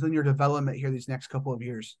emphasis within your development here these next couple of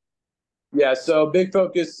years. Yeah, so big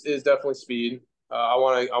focus is definitely speed. I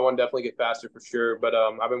want to definitely get faster for sure, but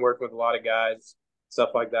I've been working with a lot of guys, stuff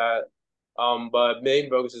like that. But main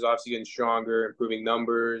focus is obviously getting stronger, improving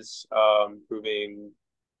numbers, improving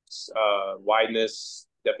wideness,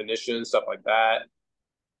 definition, stuff like that.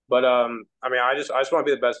 But I mean, I just want to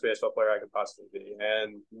be the best baseball player I could possibly be.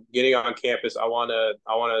 And getting on campus, I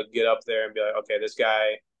wanna get up there and be like, okay, this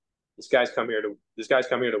guy's come here to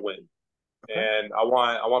win. Okay. And I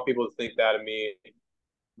want people to think that of me.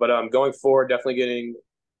 But going forward, definitely getting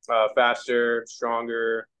faster,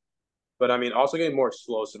 stronger. But I mean, also getting more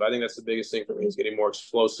explosive. I think that's the biggest thing for me is getting more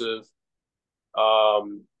explosive.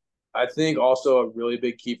 I think also a really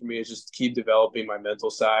big key for me is just keep developing my mental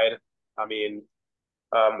side. I mean,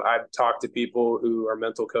 I've talked to people who are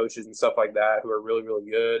mental coaches and stuff like that who are really, really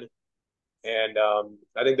good. And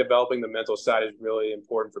I think developing the mental side is really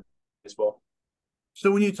important for baseball. So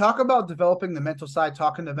when you talk about developing the mental side,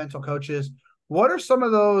 talking to mental coaches, what are some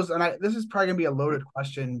of those, and this is probably going to be a loaded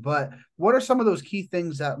question, but what are some of those key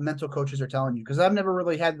things that mental coaches are telling you? Because I've never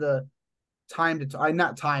really had the time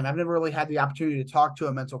I've never really had the opportunity to talk to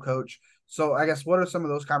a mental coach. So I guess what are some of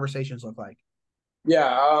those conversations look like? Yeah,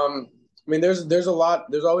 I mean, there's always a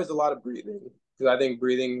lot of breathing because I think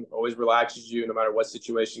breathing always relaxes you no matter what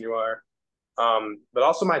situation you are. But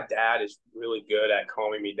also my dad is really good at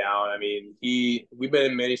calming me down. I mean, we've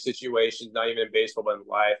been in many situations, not even in baseball, but in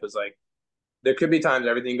life. It's like there could be times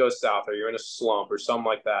everything goes south or you're in a slump or something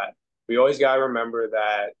like that. We always got to remember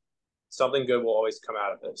that something good will always come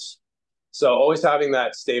out of this. So always having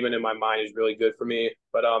that statement in my mind is really good for me.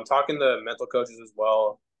 But talking to mental coaches as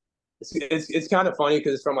well, It's kind of funny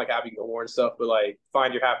because it's from like Happy Gilmore and stuff, but like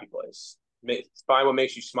find your happy place. Find what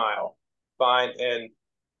makes you smile. Find and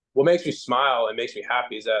what makes me smile and makes me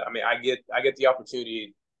happy is that I get the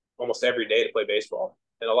opportunity almost every day to play baseball,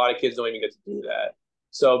 and a lot of kids don't even get to do that.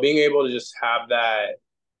 So being able to just have that,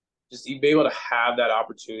 just be able to have that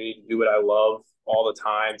opportunity to do what I love all the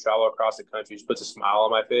time, travel across the country, just puts a smile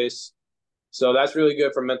on my face. So that's really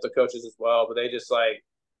good for mental coaches as well. But they just like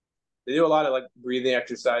they do a lot of like breathing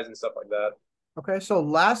exercise and stuff like that. Okay, so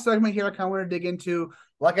last segment here, I kind of want to dig into,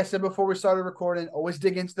 like I said before we started recording, always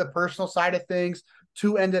dig into the personal side of things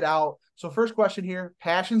to end it out. So, first question here,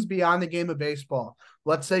 passions beyond the game of baseball.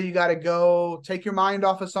 Let's say you got to go take your mind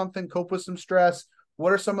off of something, cope with some stress.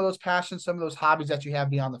 What are some of those passions, some of those hobbies that you have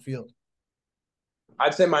beyond the field?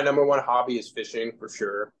 I'd say my number one hobby is fishing for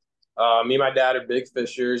sure. Me and my dad are big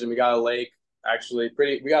fishers, and we got a lake actually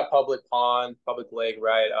pretty. We got public pond, public lake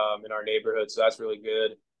right in our neighborhood, so that's really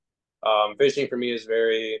good. Fishing for me is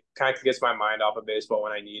very kind of gets my mind off of baseball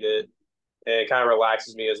when I need it, and it kind of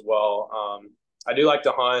relaxes me as well. I do like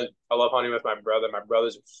to hunt. I love hunting with my brother. My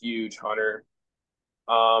brother's a huge hunter.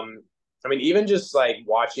 I mean, even just like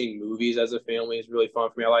watching movies as a family is really fun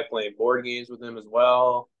for me. I like playing board games with him as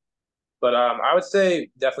well. But I would say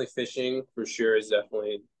definitely fishing for sure is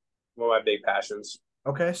definitely one of my big passions.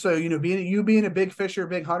 Okay, so being a big fisher,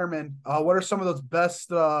 big hunterman, what are some of those best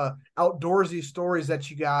outdoorsy stories that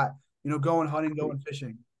you got? Going hunting, going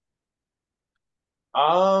fishing.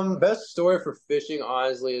 Best story for fishing,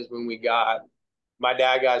 honestly, is when my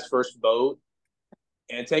dad got his first boat,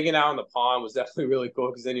 and taking it out in the pond was definitely really cool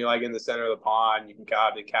because then you're like in the center of the pond, you can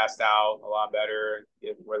kind of cast out a lot better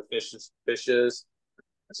where the fish is.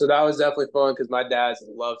 So that was definitely fun because my dad's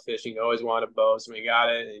loved fishing, always wanted a boat, so we got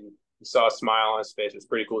it, and you saw a smile on his face. It was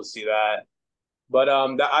pretty cool to see that. But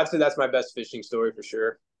I'd say that's my best fishing story for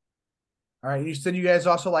sure. All right, you said you guys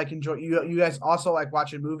also like enjoy you guys also like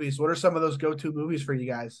watching movies. What are some of those go-to movies for you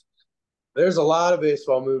guys? There's a lot of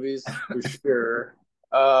baseball movies for sure.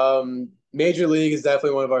 Major League is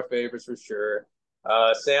definitely one of our favorites for sure.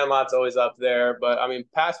 Sandlot's always up there, but I mean,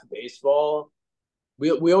 past baseball, we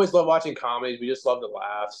always love watching comedies. We just love to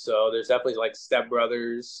laugh. So there's definitely like Step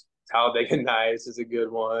Brothers, Talladega Nights is a good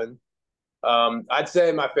one. I'd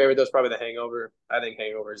say my favorite though is probably The Hangover. I think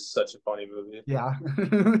Hangover is such a funny movie. Yeah,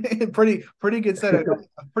 pretty good set of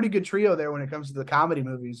a pretty good trio there when it comes to the comedy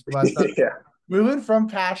movies. But Yeah. moving from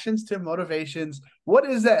passions to motivations, what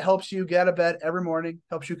is that helps you get out of bed every morning,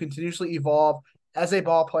 helps you continuously evolve as a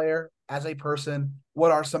ball player, as a person? What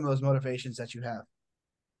are some of those motivations that you have?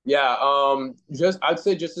 Yeah, just I'd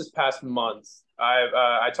say just this past month,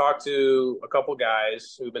 I talked to a couple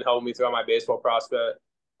guys who've been helping me throughout my baseball prospect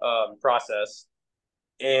process,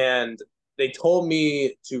 and they told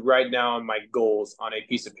me to write down my goals on a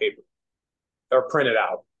piece of paper or print it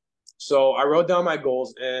out. So I wrote down my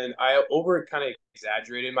goals, and I over kind of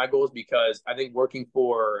exaggerated my goals because I think working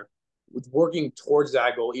towards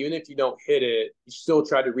that goal, even if you don't hit it, you still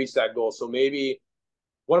try to reach that goal. So maybe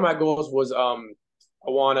one of my goals was I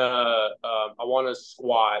wanna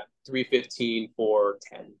squat 315 for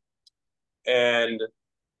 10. And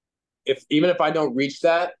if even if I don't reach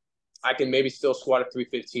that, I can maybe still squat at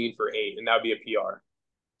 315 for 8, and that would be a PR.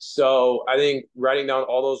 So I think writing down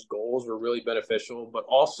all those goals were really beneficial, but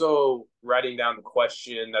also writing down the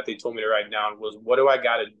question that they told me to write down was, what do I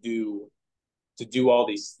got to do all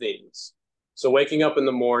these things? So waking up in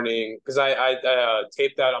the morning, because I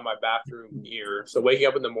taped that on my bathroom mirror. So waking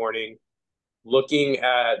up in the morning, looking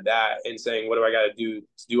at that and saying, what do I got to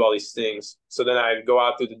do all these things? So then I go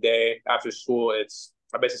out through the day after school.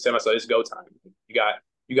 I basically say to myself, it's go time. You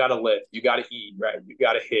got to lift, you got to eat, right? You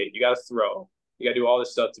got to hit, you got to throw, you got to do all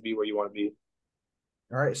this stuff to be where you want to be.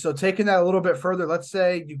 All right. So taking that a little bit further, let's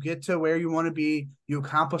say you get to where you want to be, you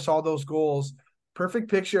accomplish all those goals.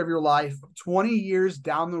 Perfect picture of your life, 20 years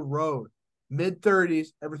down the road, mid 30s,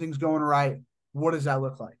 everything's going right. What does that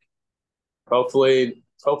look like? Hopefully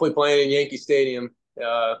playing in Yankee Stadium,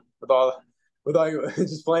 with all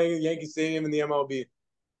just playing in Yankee Stadium in the MLB.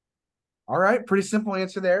 All right. Pretty simple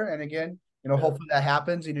answer there. And again, Yeah. hopefully that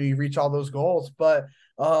happens, you reach all those goals. But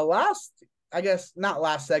I guess not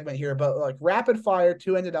last segment here, but like rapid fire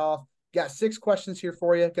to end it off. Got 6 questions here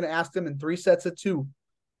for you. Going to ask them in 3 sets of 2.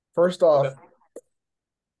 First off,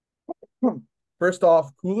 Okay. First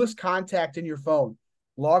off, coolest contact in your phone.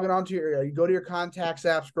 Logging onto you go to your contacts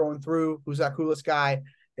app, scrolling through, who's that coolest guy,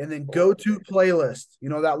 and then go to playlist.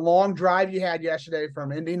 That long drive you had yesterday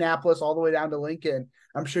from Indianapolis all the way down to Lincoln.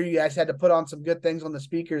 I'm sure you guys had to put on some good things on the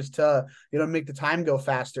speakers to, make the time go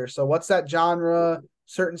faster. So what's that genre,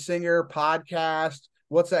 certain singer, podcast?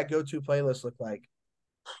 What's that go-to playlist look like?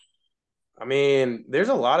 I mean, there's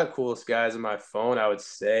a lot of cool guys in my phone, I would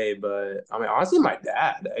say, but I mean, honestly, my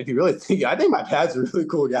dad. If you really think, I think my dad's a really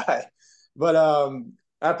cool guy. But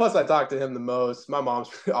plus I talk to him the most. My mom's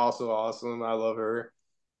also awesome. I love her.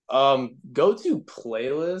 Go to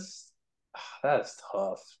playlist. That's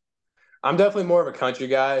tough. I'm definitely more of a country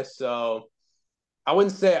guy, so I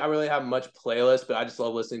wouldn't say I really have much playlist, but I just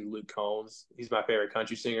love listening to Luke Combs. He's my favorite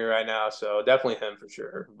country singer right now, so definitely him for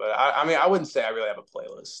sure. But I mean, I wouldn't say I really have a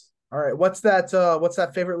playlist. All right, what's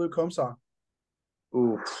that favorite Luke Combs song?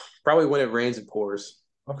 Ooh, probably When It Rains and Pours.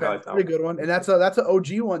 I Okay, like that pretty one. good one, and that's an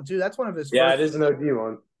OG one too. That's Yeah, it is an OG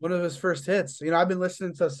one. one of his first hits. I've been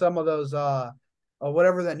listening to some of those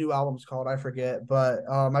whatever that new album's called, I forget, but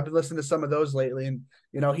I've been listening to some of those lately,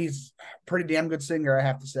 and he's a pretty damn good singer, I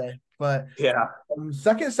have to say. But Yeah.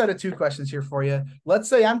 second set of two questions here for you. Let's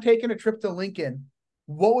say I'm taking a trip to Lincoln.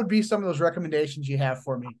 What would be some of those recommendations you have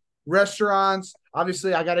for me? Restaurants.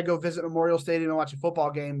 Obviously, I got to go visit Memorial Stadium and watch a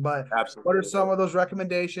football game, but what are Absolutely. some of those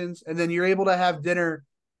recommendations? And then you're able to have dinner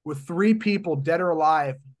with three people, dead or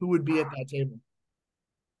alive. Who would be at that table?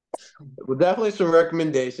 Well, definitely some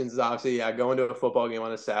recommendations. Obviously, yeah, going to a football game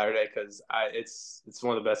on a Saturday because it's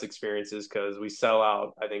one of the best experiences because we sell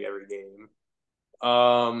out, I think, every game.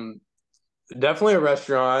 Um, Definitely a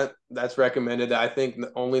restaurant that's recommended that I think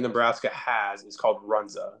only Nebraska has is called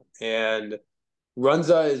Runza. And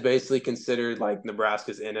Runza is basically considered like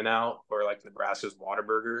Nebraska's In and Out or like Nebraska's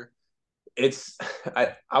Whataburger. It's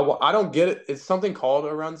I don't get it. It's something called a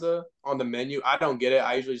Runza on the menu. I don't get it.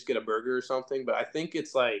 I usually just get a burger or something, but I think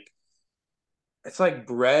it's like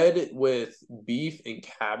bread with beef and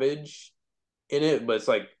cabbage in it, but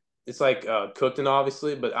it's like cooked in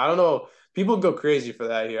obviously, but I don't know. People go crazy for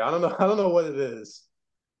that here. I don't know. I don't know what it is.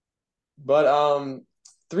 But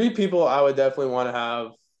three people I would definitely want to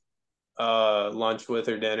have lunch with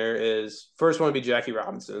or dinner is first one would be Jackie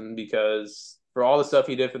Robinson because for all the stuff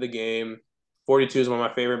he did for the game, 42 is one of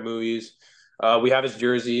my favorite movies. We have his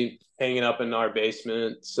jersey hanging up in our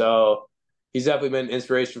basement, so he's definitely been an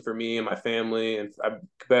inspiration for me and my family, and I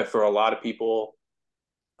bet for a lot of people.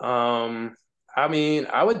 I mean,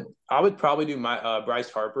 I would probably do my Bryce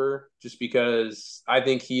Harper just because I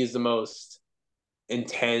think he is the most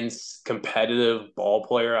intense, competitive ball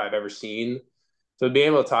player I've ever seen. So being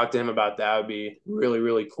able to talk to him about that would be really,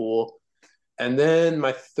 really cool. And then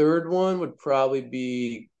my third one would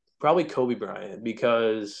probably Kobe Bryant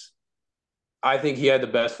because I think he had the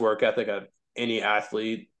best work ethic of any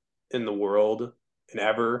athlete in the world and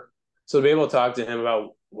ever. So to be able to talk to him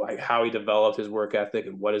about like how he developed his work ethic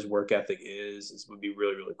and what his work ethic is would be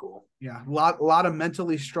really, really cool. Yeah, a lot of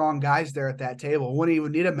mentally strong guys there at that table. Wouldn't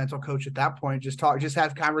even need a mental coach at that point. Just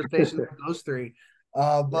have conversations with those three.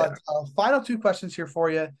 But Yeah. final two questions here for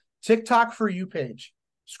you. TikTok for you page.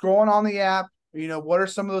 Scrolling on the app, what are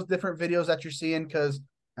some of those different videos that you're seeing? Because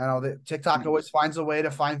I know that TikTok always finds a way to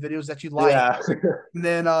find videos that you like. Yeah. And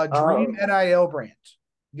then Dream um, NIL brand.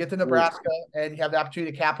 You get to ooh. Nebraska and you have the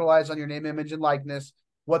opportunity to capitalize on your name, image, and likeness.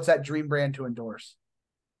 What's that dream brand to endorse?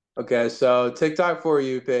 Okay, so TikTok for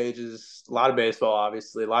you page is a lot of baseball,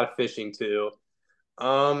 obviously, a lot of fishing too.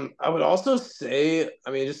 I would also say,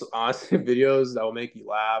 I mean, just honestly, videos that will make you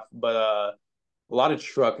laugh, but a lot of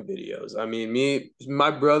truck videos. I mean,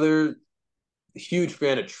 my brother, huge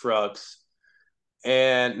fan of trucks,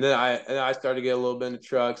 and then I started to get a little bit into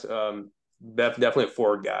trucks. Definitely a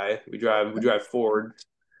Ford guy. We drive Ford.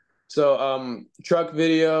 So truck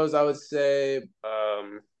videos, I would say,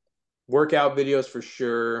 workout videos for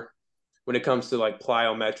sure. When it comes to like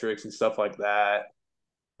plyometrics and stuff like that.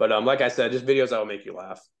 But like I said, just videos that will make you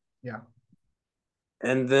laugh. Yeah.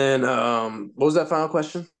 And then what was that final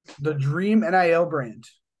question? The Dream NIL brand.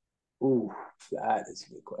 Ooh, that is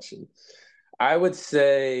a good question. I would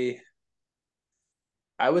say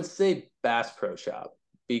I would say Bass Pro Shop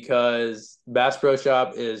because Bass Pro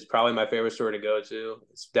Shop is probably my favorite store to go to.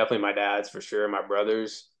 It's definitely my dad's for sure, my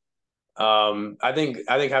brother's. I think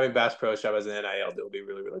having Bass Pro Shop as an NIL deal would be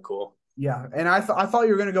really, really cool. Yeah, and I thought you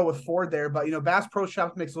were going to go with Ford there, but Bass Pro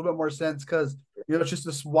Shop makes a little bit more sense because it's just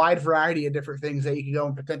this wide variety of different things that you can go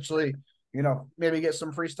and potentially maybe get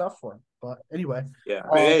some free stuff for. But anyway, Yeah,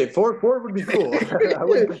 I mean, hey, Ford would be cool. I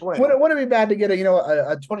wouldn't complain. Wouldn't it be bad to get a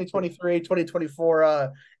 2023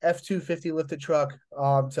 2024 F-250 lifted truck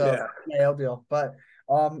to Yeah. NIL deal? But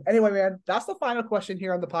anyway, man, that's the final question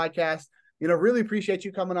here on the podcast. Really appreciate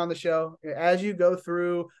you coming on the show. As you go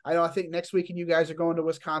through, I think next weekend you guys are going to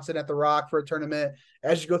Wisconsin at the Rock for a tournament.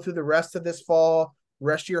 As you go through the rest of this fall,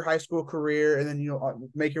 rest of your high school career, and then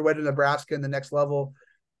make your way to Nebraska in the next level.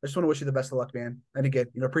 I just want to wish you the best of luck, man. And again,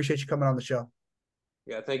 appreciate you coming on the show.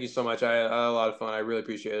 Yeah, thank you so much. I had a lot of fun. I really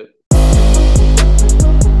appreciate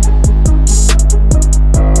it.